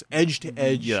bezel-less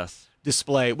edge-to-edge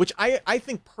display, which I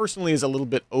think personally is a little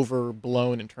bit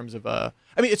overblown in terms of I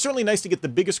mean, it's certainly nice to get the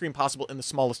biggest screen possible in the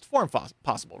smallest form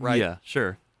possible, right? Yeah,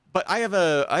 sure. But I have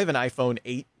an iPhone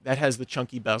 8 that has the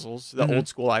chunky bezels, the old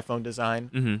school iPhone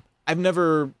design. I've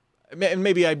never. And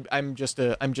maybe I'm just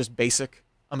basic.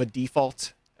 I'm a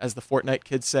default, as the Fortnite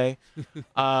kids say.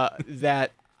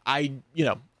 That I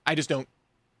just don't.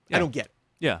 I don't get it.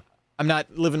 Yeah. I'm not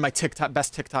living my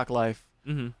best TikTok life.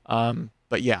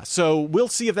 But yeah, so we'll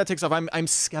see if that takes off. I'm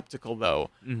skeptical though.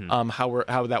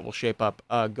 How that will shape up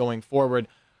going forward.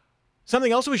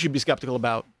 Something else we should be skeptical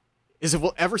about is if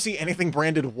we'll ever see anything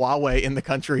branded Huawei in the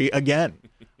country again.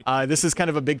 This is kind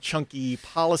of a big chunky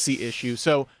policy issue.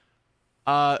 So.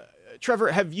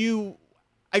 Trevor, have you,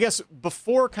 I guess,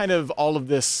 before kind of all of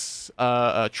this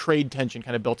trade tension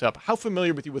kind of built up, how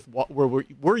familiar were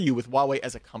you with Huawei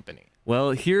as a company? Well,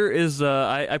 here is,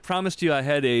 I promised you I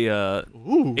had a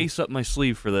ace up my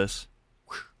sleeve for this.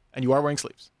 And you are wearing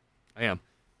sleeves. I am.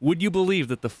 Would you believe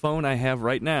that the phone I have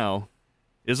right now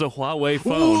is a Huawei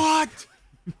phone? What?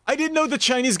 I didn't know the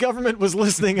Chinese government was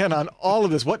listening in on all of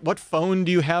this. What phone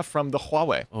do you have from the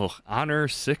Huawei? Oh, Honor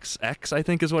 6X, I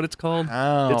think is what it's called.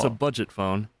 Oh. It's a budget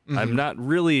phone. I'm not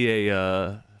really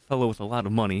a fellow with a lot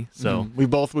of money, so we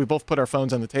both put our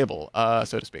phones on the table,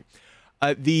 so to speak.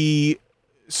 How did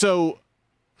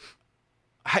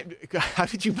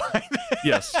you buy that?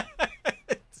 Yes.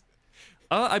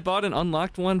 I bought an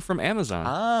unlocked one from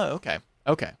Amazon. Okay.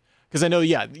 Because I know,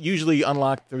 usually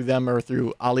unlocked through them or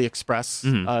through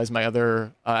AliExpress is my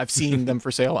other. I've seen them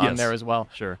for sale on there as well.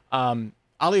 Sure.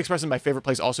 AliExpress is my favorite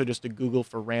place also just to Google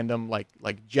for random like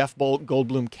Jeff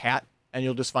Goldblum cat, and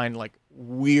you'll just find like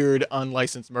weird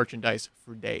unlicensed merchandise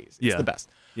for days. It's the best.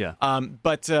 Yeah.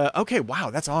 Okay, wow,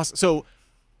 that's awesome.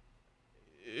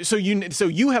 So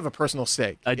you have a personal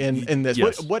stake in this.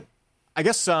 Yes. What I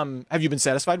guess have you been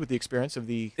satisfied with the experience of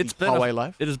the Huawei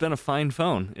Live? It has been a fine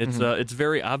phone. It's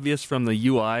very obvious from the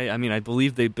UI. I mean, I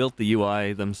believe they built the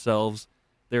UI themselves.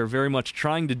 They're very much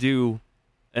trying to do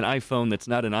an iPhone that's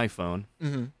not an iPhone.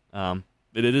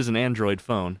 It is an Android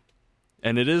phone,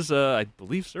 and it is, I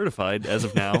believe, certified as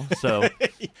of now. So,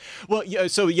 well,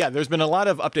 there's been a lot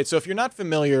of updates. So if you're not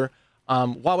familiar,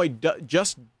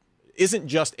 Huawei isn't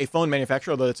just a phone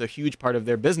manufacturer, although it's a huge part of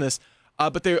their business.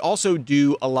 But they also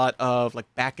do a lot of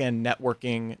like back-end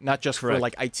networking, not just for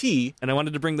like IT. And I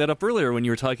wanted to bring that up earlier when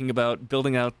you were talking about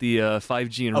building out the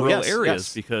 5G in rural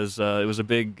areas, because it was a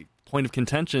big point of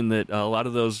contention that a lot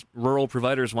of those rural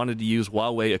providers wanted to use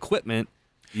Huawei equipment.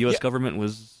 The U.S. government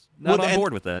was not on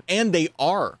board with that. And they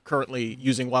are currently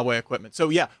using Huawei equipment.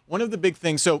 So one of the big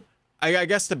things, so I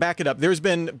guess to back it up, there's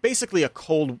been basically a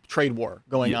cold trade war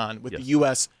going on with the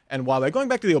U.S. and Huawei. Going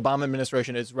back to the Obama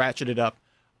administration, it's ratcheted up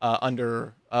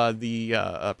under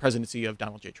the presidency of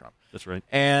Donald J. Trump. That's right.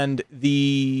 And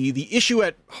the issue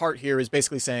at heart here is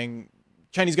basically saying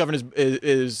Chinese government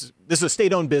is this is a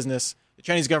state-owned business. The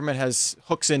Chinese government has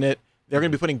hooks in it. They're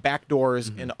going to be putting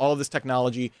backdoors in all of this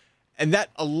technology. And that,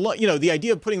 the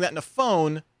idea of putting that in a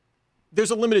phone, there's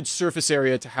a limited surface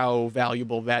area to how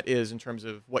valuable that is in terms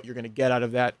of what you're going to get out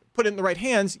of that. Put it in the right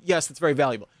hands, yes, it's very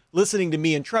valuable. Listening to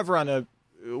me and Trevor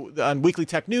on Weekly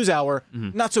Tech News Hour,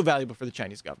 not so valuable for the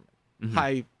Chinese government.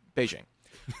 Hi, Beijing.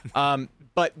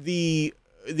 But the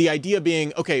idea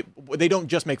being, okay, they don't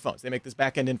just make phones. They make this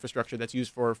back-end infrastructure that's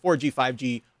used for 4G,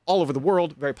 5G all over the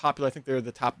world. Very popular. I think they're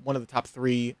one of the top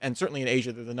three, and certainly in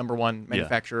Asia, they're the number one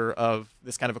manufacturer of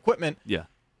this kind of equipment. Yeah.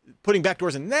 Putting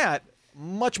backdoors in that,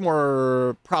 much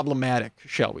more problematic,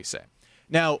 shall we say.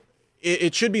 Now,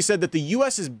 it should be said that the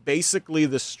U.S. is basically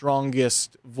the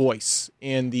strongest voice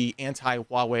in the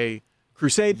anti-Huawei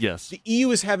crusade. Yes. The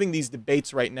EU is having these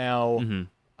debates right now.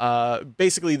 Mm-hmm.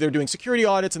 Basically, they're doing security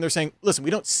audits, and they're saying, listen,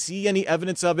 we don't see any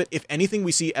evidence of it. If anything,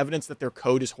 we see evidence that their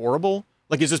code is horrible,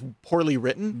 like it's just poorly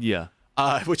written. Yeah.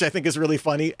 Which I think is really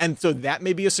funny. And so that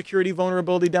may be a security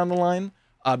vulnerability down the line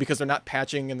because they're not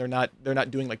patching and they're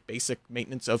not doing like basic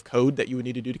maintenance of code that you would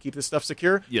need to do to keep this stuff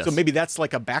secure. Yes. So maybe that's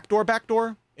like a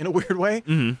backdoor in a weird way.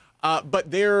 Mm-hmm.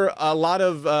 But there are a lot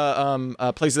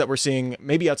of places that we're seeing,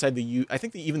 maybe outside I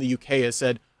think even the UK has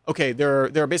said, okay,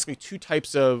 there are basically two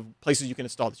types of places you can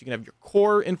install this. You can have your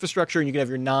core infrastructure and you can have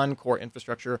your non-core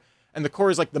infrastructure. And the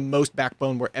core is like the most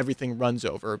backbone where everything runs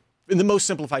over. In the most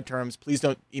simplified terms, please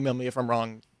don't email me if I'm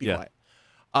wrong. Be quiet.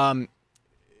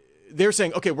 They're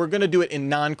saying, okay, we're going to do it in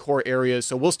non-core areas,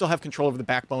 so we'll still have control over the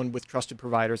backbone with trusted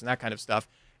providers and that kind of stuff.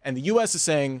 And the U.S. is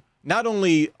saying, not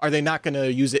only are they not going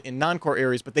to use it in non-core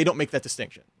areas, but they don't make that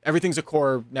distinction. Everything's a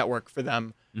core network for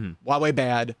them. Huawei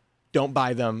bad. Don't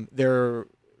buy them. They're,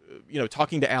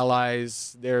 talking to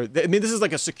allies. This is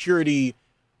like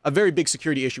a very big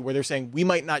security issue where they're saying we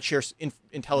might not share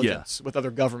intelligence with other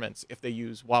governments if they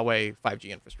use Huawei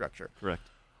 5G infrastructure. Correct.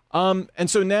 And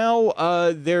so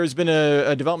now there's been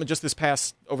a development just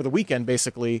over the weekend,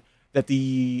 basically, that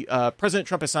the President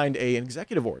Trump has signed an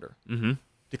executive order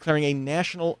declaring a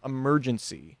national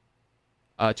emergency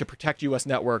to protect U.S.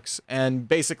 networks. And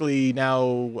basically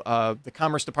now the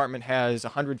Commerce Department has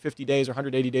 150 days or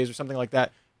 180 days or something like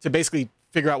that to basically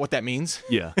figure out what that means.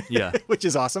 Yeah. Which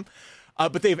is awesome.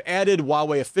 But they've added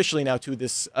Huawei officially now to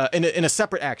this, in a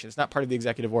separate action. It's not part of the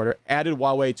executive order. Added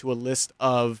Huawei to a list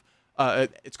of,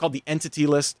 it's called the entity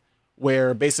list,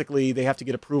 where basically they have to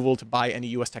get approval to buy any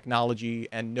U.S. technology,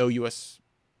 and no U.S.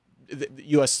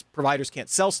 providers can't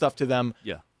sell stuff to them.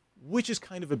 Yeah. Which is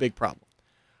kind of a big problem.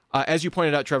 As you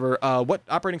pointed out, Trevor, what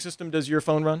operating system does your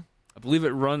phone run? I believe it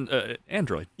runs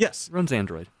Android. Yes. It runs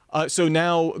Android. So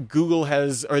now Google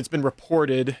it's been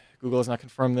reported, Google has not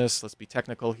confirmed this, let's be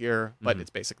technical here, but it's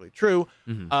basically true.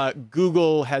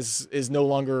 Google is no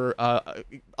longer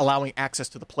allowing access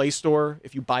to the Play Store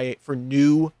if you buy it for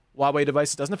new Huawei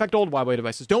devices. It doesn't affect old Huawei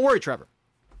devices. Don't worry, Trevor.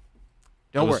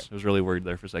 Don't worry. I was really worried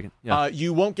there for a second. Yeah.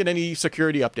 You won't get any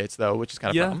security updates, though, which is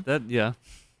kind of a problem.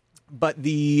 But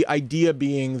the idea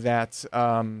being that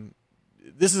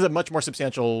this is a much more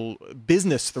substantial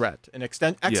business threat, an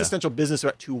existential business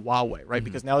threat to Huawei, right?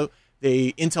 Because now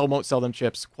Intel won't sell them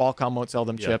chips, Qualcomm won't sell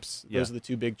them chips. Those are the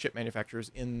two big chip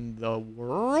manufacturers in the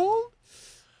world.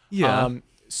 Yeah.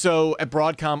 So at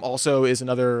Broadcom also is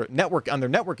another network on their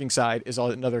networking side is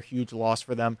another huge loss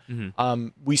for them.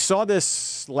 We saw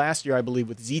this last year, I believe,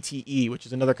 with ZTE, which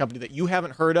is another company that you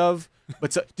haven't heard of.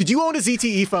 But did you own a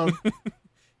ZTE phone?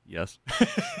 Yes.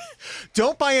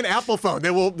 Don't buy an Apple phone. They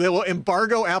will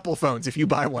embargo Apple phones if you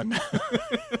buy one.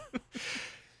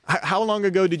 How long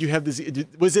ago did you have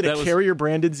was it a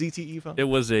carrier-branded ZTE phone? It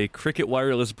was a Cricket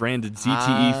Wireless branded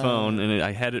ZTE phone, and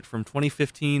I had it from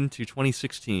 2015 to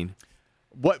 2016.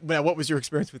 What was your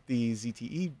experience with the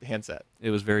ZTE handset? It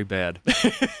was very bad.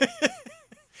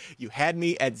 You had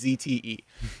me at ZTE.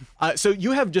 So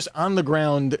you have just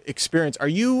on-the-ground experience. Are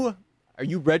you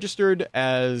registered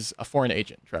as a foreign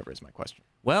agent, Trevor, is my question.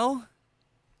 Well,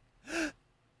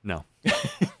 no.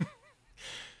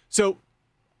 So,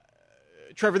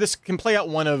 Trevor, this can play out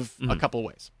one of a couple of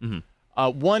ways.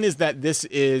 One is that this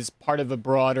is part of a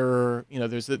broader,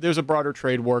 there's a broader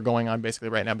trade war going on basically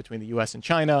right now between the U.S. and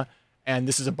China, and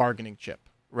this is a bargaining chip,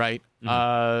 right?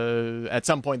 At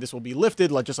some point, this will be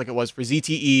lifted, just like it was for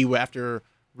ZTE, after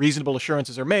reasonable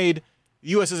assurances are made. The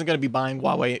U.S. isn't going to be buying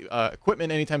Huawei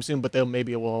equipment anytime soon, but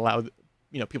maybe it will allow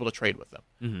people to trade with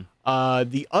them.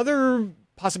 The other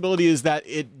possibility is that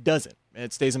it doesn't.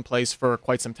 It stays in place for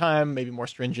quite some time. Maybe more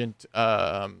stringent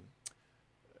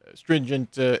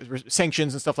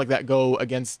sanctions and stuff like that go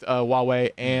against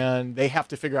Huawei, and they have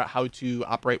to figure out how to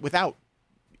operate without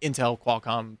Intel,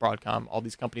 Qualcomm, Broadcom, all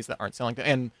these companies that aren't selling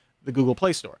and the Google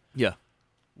Play Store. Yeah.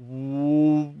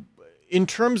 In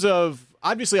terms of,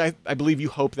 obviously, I believe you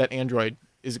hope that Android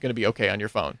is going to be okay on your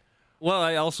phone. Well,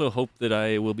 I also hope that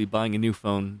I will be buying a new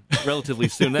phone relatively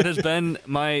soon. That has been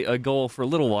my goal for a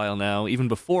little while now, even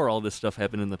before all this stuff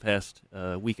happened in the past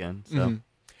weekend. So,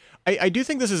 I do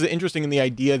think this is interesting in the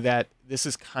idea that this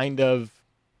is kind of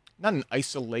not an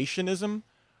isolationism,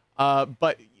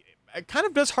 but it kind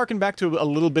of does harken back to a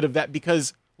little bit of that,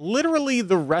 because literally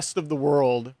the rest of the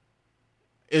world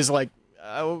is like,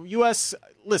 U.S.,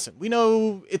 listen, we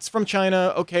know it's from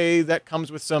China. Okay, that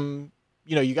comes with some,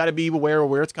 you got to be aware of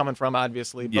where it's coming from,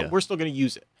 obviously, but we're still going to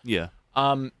use it. Yeah.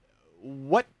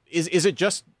 What is it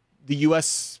just the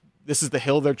U.S., this is the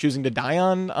hill they're choosing to die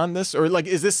on this? Or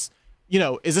is this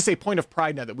a point of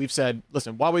pride now that we've said,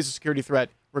 listen, Huawei's a security threat.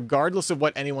 regardless of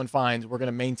what anyone finds, we're going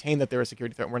to maintain that they're a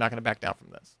security threat, and we're not going to back down from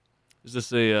this. Is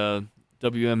this a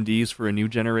WMDs for a new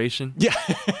generation? Yeah.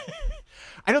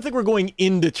 I don't think we're going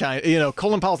into China.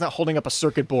 Colin Powell's not holding up a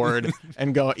circuit board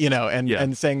and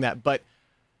and saying that. But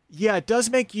yeah, it does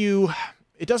make you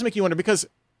wonder because,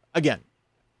 again,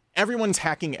 everyone's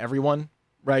hacking everyone,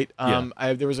 right?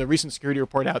 There was a recent security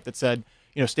report out that said,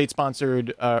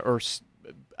 state-sponsored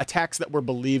attacks that were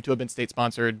believed to have been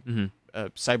state-sponsored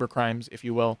cyber crimes, if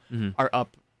you will, are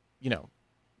up,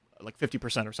 like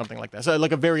 50% or something like that. So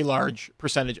like a very large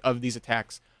percentage of these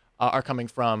attacks are coming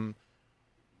from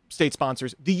state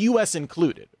sponsors, the U.S.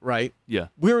 included, right? Yeah.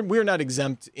 We're not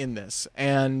exempt in this.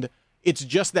 And it's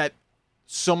just that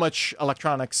so much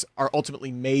electronics are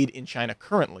ultimately made in China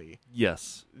currently.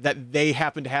 Yes. That they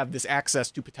happen to have this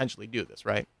access to potentially do this,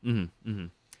 right? Mm-hmm. Mm-hmm.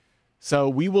 So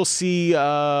we will see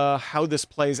how this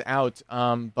plays out.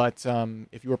 But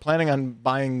if you were planning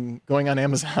on going on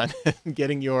Amazon and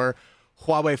getting your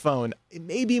Huawei phone, it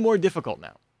may be more difficult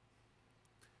now.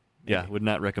 Maybe. Yeah, would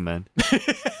not recommend.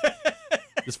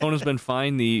 This phone has been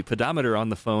fine. The pedometer on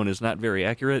the phone is not very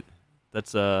accurate.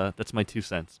 That's my 2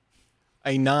 cents.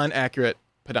 A non-accurate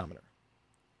pedometer.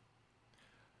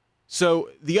 So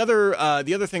the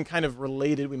other thing kind of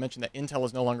related, we mentioned that Intel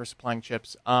is no longer supplying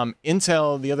chips.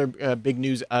 Intel, the other big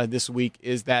news this week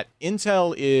is that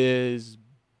Intel is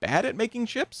bad at making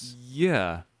chips.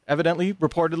 Yeah. Evidently.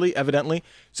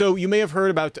 So you may have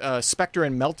heard about Spectre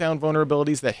and Meltdown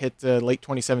vulnerabilities that hit late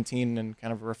 2017 and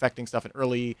kind of were affecting stuff in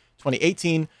early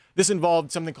 2018. This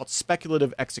involved something called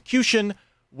speculative execution,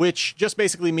 which just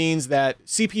basically means that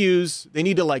CPUs, they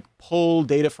need to like pull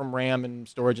data from RAM and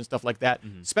storage and stuff like that.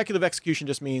 Mm-hmm. Speculative execution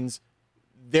just means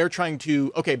they're trying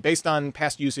to, based on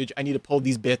past usage, I need to pull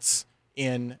these bits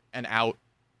in and out,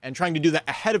 and trying to do that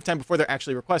ahead of time before they're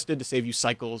actually requested to save you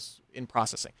cycles in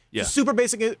processing. Yeah. Super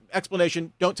basic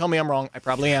explanation. Don't tell me I'm wrong. I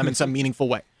probably am in some meaningful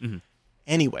way. Mm-hmm.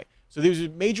 Anyway, so there's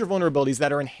major vulnerabilities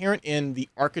that are inherent in the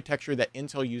architecture that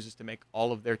Intel uses to make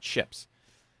all of their chips.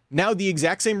 Now, the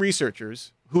exact same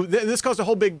researchers who this caused a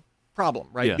whole big problem,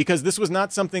 right? Yeah. Because this was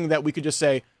not something that we could just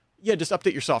say, just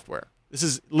update your software. This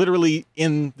is literally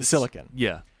in the silicon.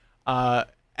 Yeah.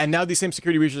 And now these same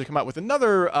security researchers come out with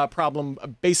another problem,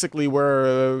 basically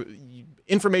where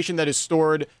information that is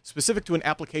stored specific to an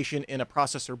application in a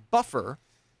processor buffer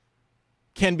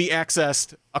can be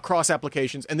accessed across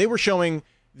applications. And they were showing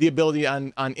the ability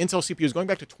on Intel CPUs going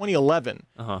back to 2011,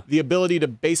 the ability to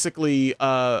basically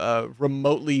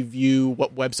remotely view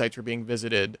what websites are being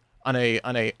visited on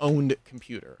a owned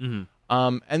computer.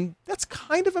 Mm-hmm. And that's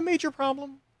kind of a major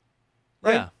problem,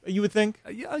 right? Yeah. You would think?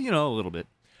 Yeah, a little bit.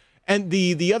 And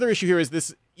the other issue here is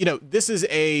this, this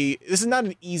is not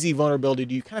an easy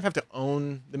vulnerability. You kind of have to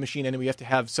own the machine anyway. You have to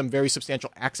have some very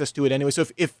substantial access to it anyway. So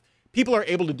if people are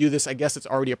able to do this, I guess it's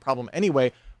already a problem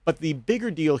anyway. But the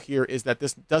bigger deal here is that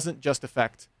this doesn't just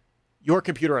affect your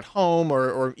computer at home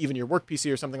or even your work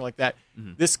PC or something like that.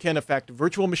 Mm-hmm. This can affect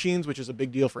virtual machines, which is a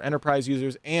big deal for enterprise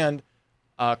users, and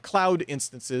cloud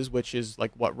instances, which is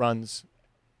like what runs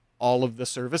all of the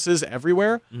services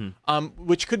everywhere,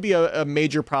 which could be a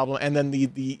major problem. And then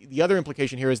the other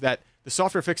implication here is that the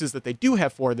software fixes that they do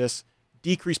have for this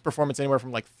decrease performance anywhere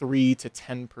from like 3 to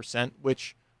 10%,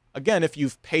 which, again, if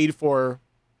you've paid for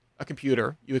a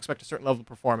computer, you expect a certain level of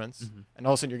performance, and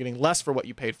all of a sudden you're getting less for what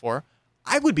you paid for.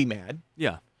 I would be mad.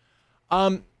 Yeah.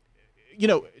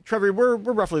 Trevor, we're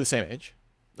roughly the same age.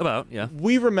 About, yeah.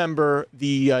 We remember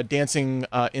the dancing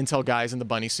Intel guys in the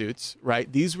bunny suits,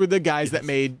 right? These were the guys that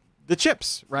made the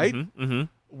chips, right? Mm-hmm, mm-hmm.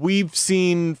 We've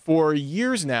seen for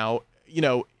years now,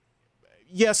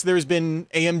 yes, there's been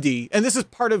AMD, and this is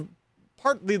partly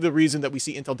the reason that we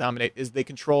see Intel dominate is they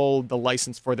control the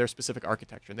license for their specific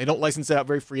architecture. They don't license it out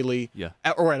very freely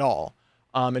or at all.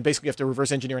 And basically you have to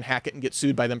reverse engineer and hack it and get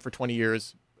sued by them for 20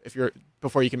 years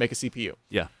before you can make a CPU.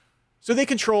 Yeah. So they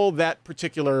control that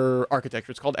particular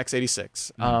architecture. It's called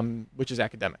x86, which is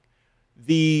academic.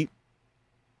 We've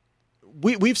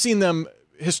seen them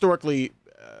historically,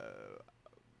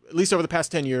 at least over the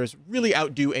past 10 years, really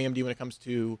outdo AMD when it comes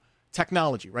to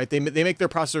technology, right? They make their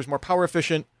processors more power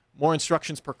efficient, more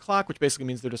instructions per clock, which basically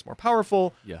means they're just more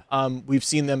powerful. Yeah. We've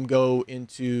seen them go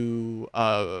into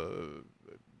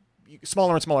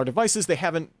smaller and smaller devices. They've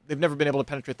never been able to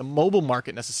penetrate the mobile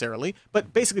market necessarily,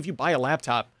 but basically if you buy a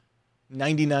laptop,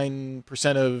 99%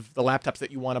 of the laptops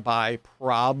that you want to buy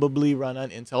probably run on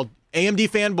Intel. AMD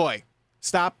fanboy,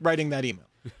 stop writing that email.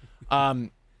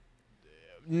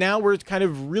 Now we're kind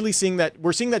of really seeing that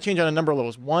change on a number of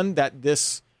levels. One, that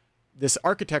this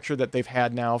architecture that they've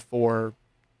had now for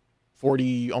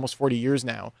almost 40 years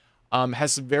now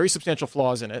has some very substantial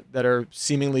flaws in it that are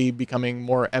seemingly becoming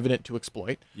more evident to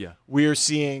exploit. Yeah. We're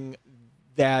seeing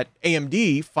that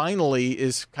AMD finally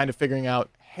is kind of figuring out,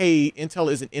 hey,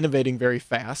 Intel isn't innovating very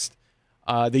fast.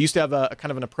 They used to have a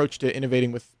kind of an approach to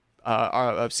innovating with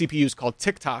CPUs called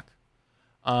tick-tock,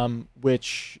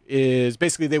 which is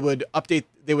basically they would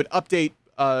update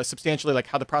substantially like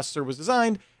how the processor was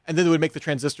designed, and then they would make the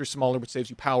transistor smaller, which saves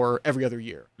you power every other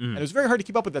year. And it was very hard to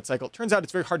keep up with that cycle. It turns out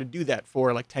it's very hard to do that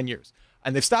for like 10 years.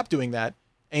 And they've stopped doing that.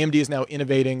 AMD is now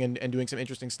innovating and doing some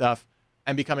interesting stuff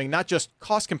and becoming not just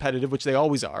cost competitive, which they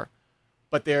always are,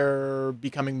 but they're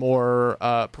becoming more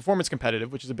performance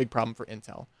competitive, which is a big problem for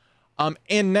Intel.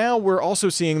 And now we're also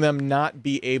seeing them not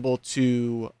be able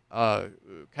to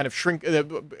kind of shrink their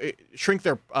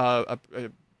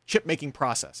chip making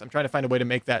process. I'm trying to find a way to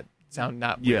make that sound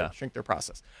not weird. Yeah. Shrink their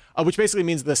process, which basically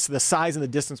means the size and the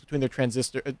distance between the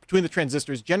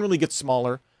transistors generally gets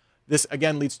smaller. This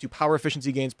again leads to power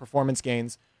efficiency gains, performance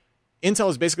gains. Intel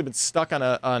has basically been stuck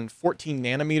on 14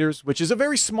 nanometers, which is a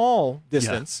very small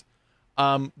distance.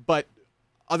 Yeah. But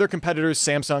other competitors,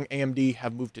 Samsung, AMD,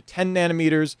 have moved to 10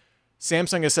 nanometers.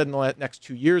 Samsung has said in the next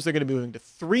 2 years they're going to be moving to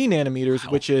 3 nanometers,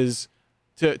 which is,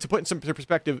 to put in some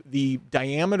perspective, the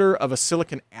diameter of a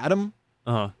silicon atom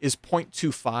is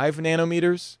 0.25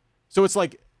 nanometers. So it's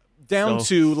like down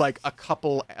to like a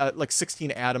couple, like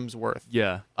 16 atoms worth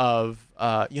of,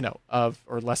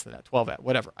 or less than that, 12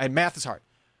 whatever. Math is hard.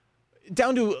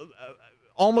 Down to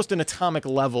almost an atomic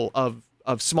level of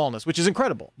smallness, which is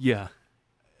incredible. Yeah.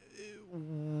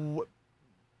 Do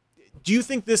you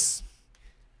think this...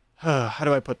 how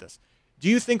do I put this? Do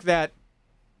you think that,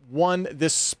 one,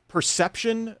 this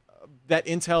perception that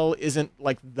Intel isn't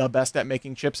like the best at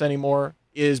making chips anymore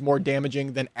is more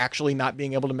damaging than actually not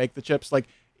being able to make the chips? Like,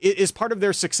 is part of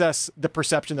their success the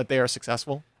perception that they are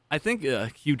successful? I think a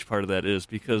huge part of that is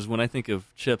because when I think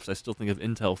of chips, I still think of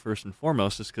Intel first and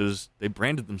foremost, just because they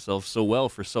branded themselves so well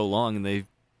for so long, and they,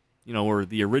 were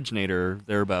the originator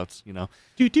thereabouts. Do.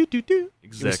 Exactly.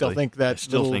 You still think that? I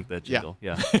still think that jingle.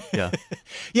 Yeah.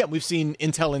 Yeah. We've seen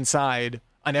Intel Inside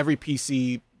on every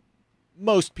PC,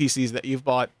 most PCs that you've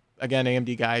bought. Again,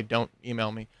 AMD guy, don't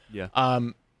email me. Yeah.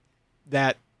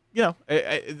 That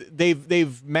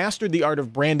they've mastered the art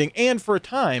of branding, and for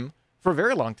a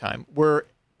very long time, were,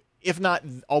 if not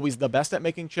always the best at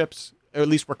making chips, or at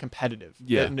least were competitive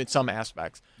in some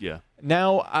aspects. Yeah.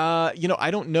 Now, I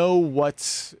don't know what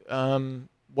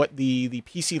the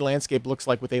PC landscape looks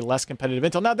like with a less competitive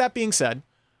Intel. Now, that being said,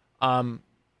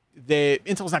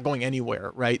 Intel's not going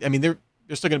anywhere, right? I mean, they're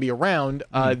still going to be around.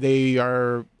 They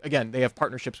have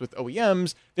partnerships with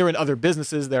OEMs. They're in other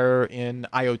businesses. They're in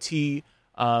IoT.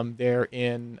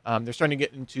 They're starting to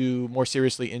get more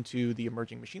seriously into the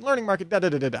emerging machine learning market.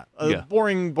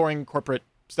 Boring corporate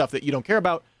stuff that you don't care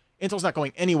about. Intel's not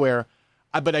going anywhere,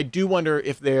 but I do wonder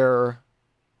if they're,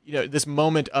 this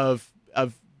moment of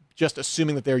just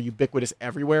assuming that they're ubiquitous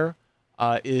everywhere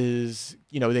is,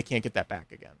 they can't get that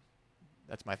back again.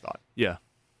 That's my thought. Yeah.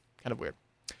 Kind of weird.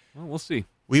 Well, we'll see.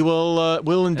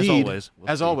 We'll indeed.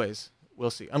 As always.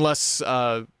 We'll see. Unless,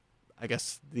 I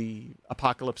guess, the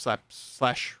apocalypse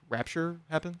 / rapture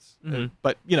happens. Mm-hmm.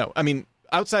 But,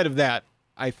 outside of that,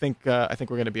 I think we're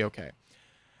going to be okay.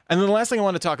 And then the last thing I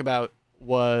want to talk about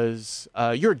was,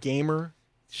 you're a gamer,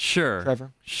 sure,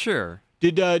 Trevor. Sure.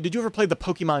 Did you ever play the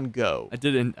Pokemon Go? I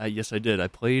did. Yes, I did. I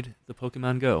played the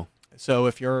Pokemon Go. So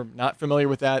if you're not familiar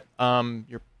with that,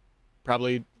 you're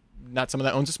probably not someone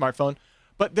that owns a smartphone.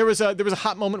 But there was a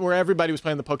hot moment where everybody was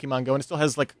playing the Pokemon Go, and it still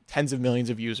has like tens of millions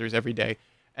of users every day.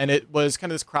 And it was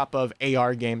kind of this crop of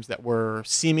AR games that were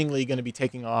seemingly going to be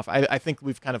taking off. I think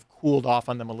we've kind of cooled off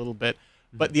on them a little bit.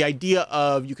 But the idea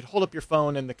of you could hold up your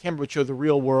phone and the camera would show the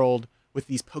real world with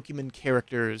these Pokemon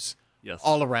characters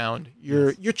all around.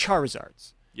 Your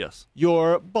Charizards. Yes.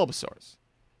 Your Bulbasaurs.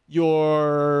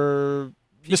 Your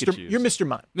Pikachus. Your Mr.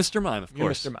 Mime. Mr. Mime, of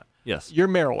course. Your Mr. Mime. Yes. Your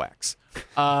Marowaks.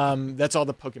 That's all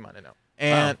the Pokemon I know.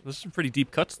 And wow, those are some pretty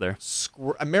deep cuts there.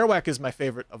 Marowak is my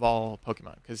favorite of all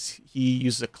Pokemon because he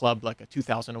uses a club like a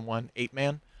 2001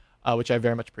 8-man, which I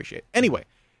very much appreciate. Anyway,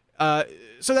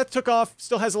 so that took off.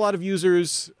 Still has a lot of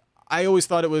users. I always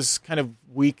thought it was kind of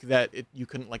weak that you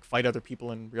couldn't like fight other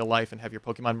people in real life and have your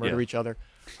Pokemon murder each other.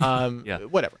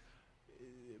 Whatever.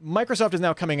 Microsoft is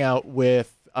now coming out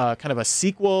with kind of a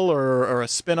sequel or a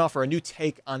spin-off or a new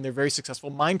take on their very successful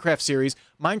Minecraft series.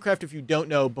 Minecraft, if you don't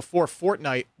know, before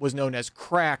Fortnite was known as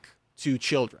crack to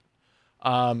children.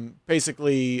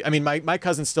 Basically, I mean, my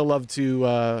cousins still love to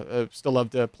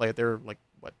play it. They're like,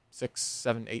 what, 6,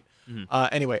 7, 8? Mm-hmm.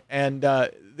 Anyway, and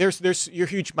you're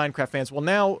huge Minecraft fans. Well,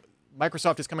 now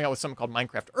Microsoft is coming out with something called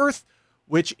Minecraft Earth,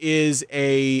 which is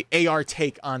a AR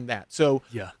take on that. So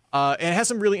Yeah. and it has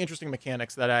some really interesting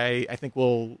mechanics that I think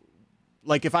will,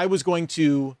 like, if there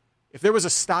was a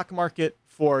stock market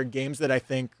for games that I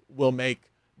think will make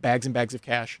bags and bags of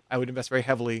cash, I would invest very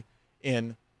heavily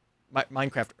in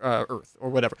Minecraft Earth or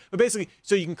whatever. But basically,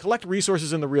 so you can collect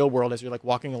resources in the real world as you're like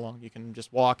walking along. You can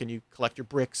just walk and you collect your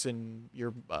bricks and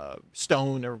your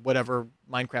stone or whatever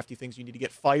Minecrafty things you need to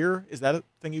get. Fire, is that a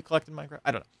thing you collect in Minecraft?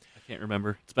 I don't know. I can't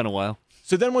remember. It's been a while.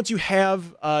 So then once you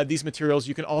have these materials,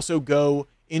 you can also go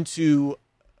into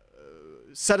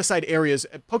set aside areas.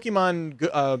 Pokemon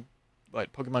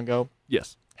Go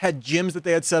Yes. had gyms that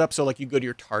they had set up. So like you go to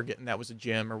your Target and that was a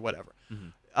gym or whatever. Mm-hmm.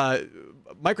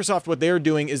 Microsoft, what they're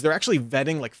doing is they're actually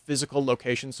vetting like physical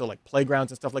locations, so like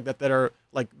playgrounds and stuff like that are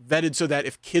like vetted so that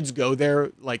if kids go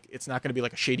there, like it's not going to be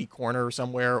like a shady corner or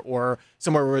somewhere where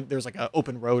there's like an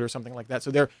open road or something like that.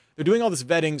 So they're doing all this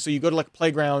vetting. So you go to like a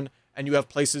playground and you have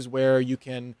places where you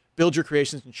can build your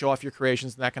creations and show off your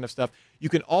creations and that kind of stuff. You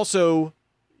can also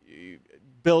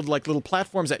build like little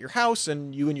platforms at your house,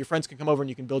 and you and your friends can come over and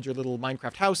you can build your little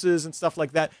Minecraft houses and stuff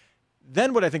like that.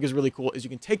 Then what I think is really cool is you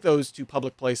can take those to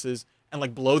public places and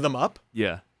like blow them up.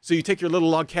 Yeah. So you take your little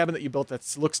log cabin that you built that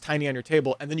looks tiny on your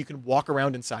table, and then you can walk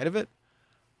around inside of it.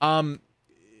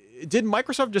 Did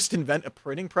Microsoft just invent a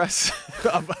printing press,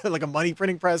 like a money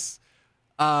printing press,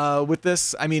 with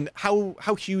this? I mean,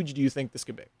 how huge do you think this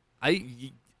could be?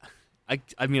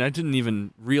 I mean, I didn't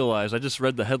even realize. I just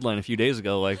read the headline a few days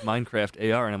ago, like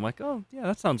Minecraft AR, and I'm like, oh yeah,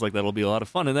 that sounds like that'll be a lot of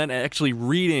fun. And then actually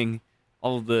reading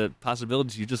all of the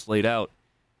possibilities you just laid out.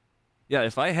 Yeah,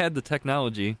 if I had the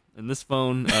technology, and this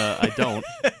phone, I don't,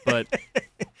 but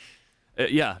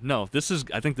yeah, no,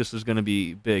 I think this is going to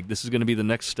be big. This is going to be the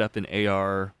next step in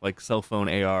AR, like cell phone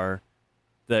AR,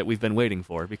 that we've been waiting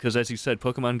for. Because as you said,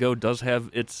 Pokemon Go does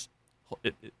have it's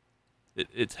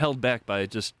held back by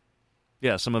just,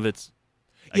 some of its.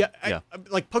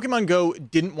 Like Pokemon Go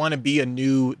didn't want to be the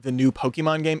new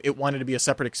Pokemon game. It wanted to be a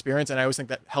separate experience, and I always think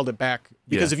that held it back.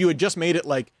 Because if you had just made it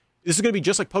like, this is going to be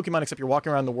just like Pokemon, except you're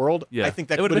walking around the world, I think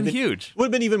that would have been huge. Would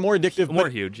have been even more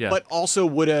addictive. Huge, yeah. But also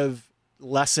would have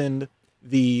lessened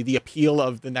the appeal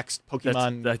of the next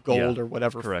Pokemon Gold or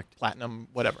whatever, correct. Platinum,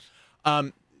 whatever.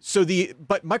 But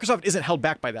Microsoft isn't held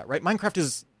back by that, right? Minecraft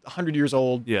is 100 years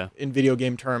old in video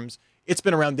game terms. It's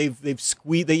been around. They've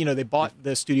squeezed. They bought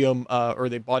the studio, or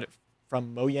they bought it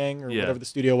from Mojang or whatever the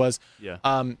studio was. Yeah.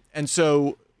 And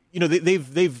so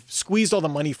they've squeezed all the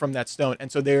money from that stone,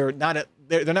 and so they're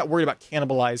not worried about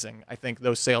cannibalizing, I think,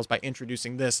 those sales by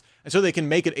introducing this, and so they can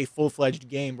make it a full-fledged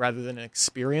game rather than an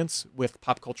experience with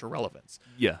pop culture relevance.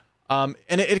 Yeah. And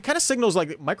it kind of signals like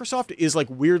Microsoft is like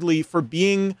weirdly, for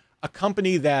being a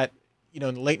company that in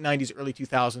the late 90s, early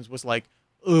 2000s was like,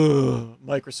 ugh,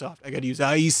 Microsoft, I got to use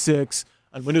IE6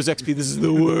 on Windows XP. This is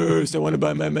the worst. I want to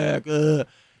buy my Mac. Ugh.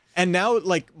 And now,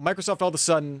 like, Microsoft all of a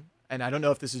sudden, and I don't know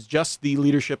if this is just the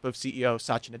leadership of CEO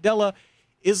Satya Nadella,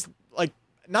 is like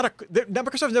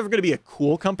Microsoft's never going to be a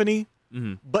cool company,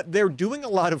 but they're doing a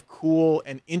lot of cool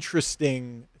and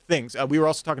interesting things. We were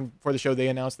also talking before the show. They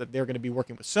announced that they're going to be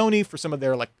working with Sony for some of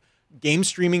their like game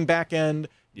streaming backend.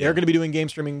 They're going to be doing game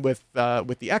streaming with the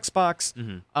Xbox,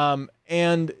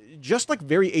 and just like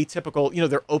very atypical.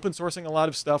 They're open sourcing a lot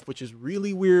of stuff, which is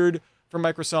really weird for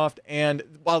Microsoft. And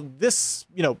while this,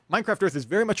 Minecraft Earth is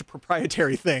very much a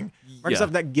proprietary thing,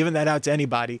 Microsoft not giving that out to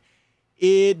anybody.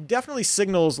 It definitely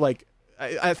signals like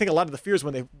I think a lot of the fears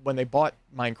when they bought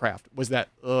Minecraft was that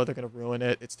they're going to ruin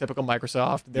it. It's typical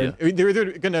Microsoft. They're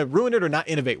either going to ruin it or not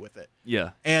innovate with it.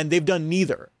 Yeah, and they've done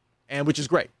neither. And which is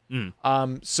great. Weird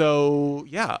new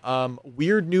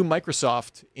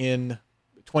Microsoft in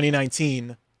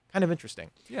 2019, kind of interesting.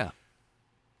 Yeah.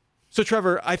 So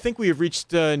Trevor, I think we have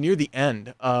reached near the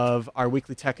end of our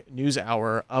weekly tech news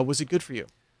hour. Was it good for you?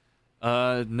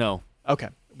 No. Okay.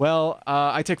 Well,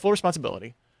 I take full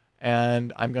responsibility,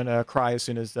 and I'm going to cry as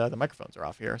soon as the microphones are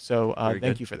off here. So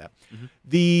thank you for that.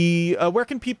 Where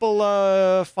can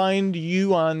people find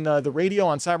you on the radio,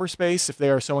 on cyberspace, if they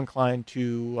are so inclined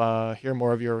to hear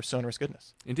more of your sonorous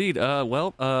goodness? Indeed. I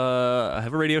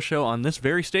have a radio show on this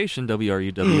very station,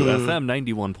 WRUW-FM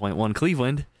 91.1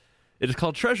 Cleveland. It is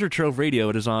called Treasure Trove Radio.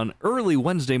 It is on early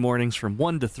Wednesday mornings from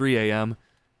 1 to 3 a.m.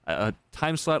 A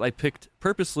time slot I picked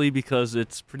purposely because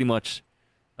it's pretty much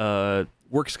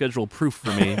work schedule proof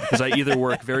for me, because I either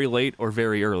work very late or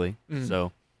very early.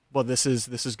 So, well, this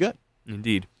is good.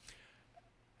 Indeed.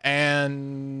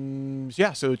 And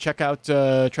so check out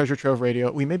Treasure Trove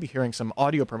Radio. We may be hearing some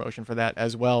audio promotion for that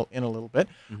as well in a little bit.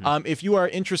 If you are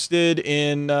interested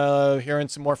in hearing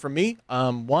some more from me,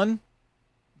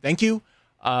 thank you.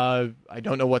 I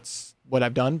don't know what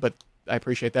I've done, but I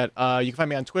appreciate that. You can find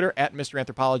me on Twitter at Mr.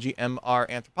 Anthropology, MR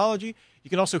Anthropology. You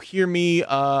can also hear me.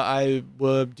 I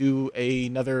will do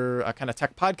another kind of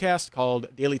tech podcast called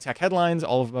Daily Tech Headlines.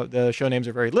 All of the show names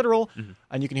are very literal.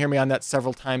 And you can hear me on that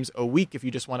several times a week if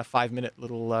you just want a 5-minute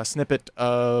little snippet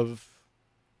of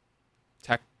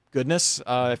tech goodness.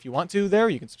 If you want to there,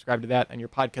 you can subscribe to that on your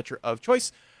podcatcher of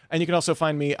choice. And you can also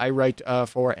find me. I write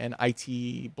for an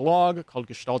IT blog called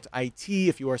Gestalt IT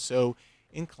if you are so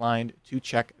inclined to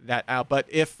check that out. But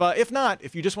if not,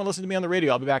 if you just want to listen to me on the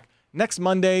radio, I'll be back next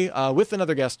Monday with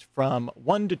another guest from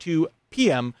 1 to 2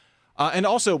 p.m. And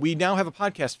also, we now have a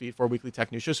podcast feed for Weekly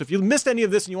Tech News Show. So if you missed any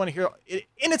of this and you want to hear it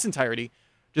in its entirety,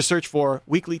 just search for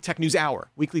Weekly Tech News Hour.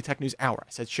 Weekly Tech News Hour. I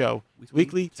said show.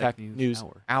 Weekly Tech News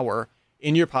Hour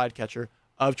in your podcatcher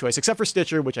of choice, except for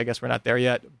Stitcher, which I guess we're not there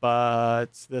yet. But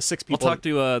the 6 people. I'll talk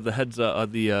to the heads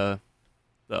of the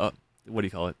what do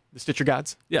you call it? The Stitcher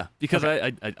gods? Yeah, because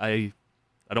okay. I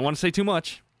don't want to say too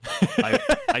much.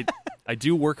 I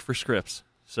do work for Scripps,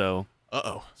 so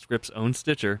Scripps owns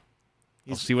Stitcher.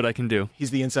 I'll see what I can do.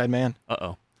 He's the inside man.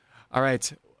 All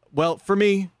right. Well, for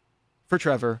me, for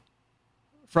Trevor,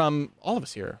 from all of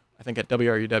us here, I think at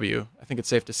WRUW, I think it's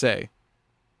safe to say,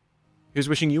 here's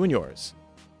wishing you and yours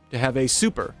to have a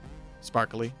super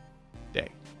sparkly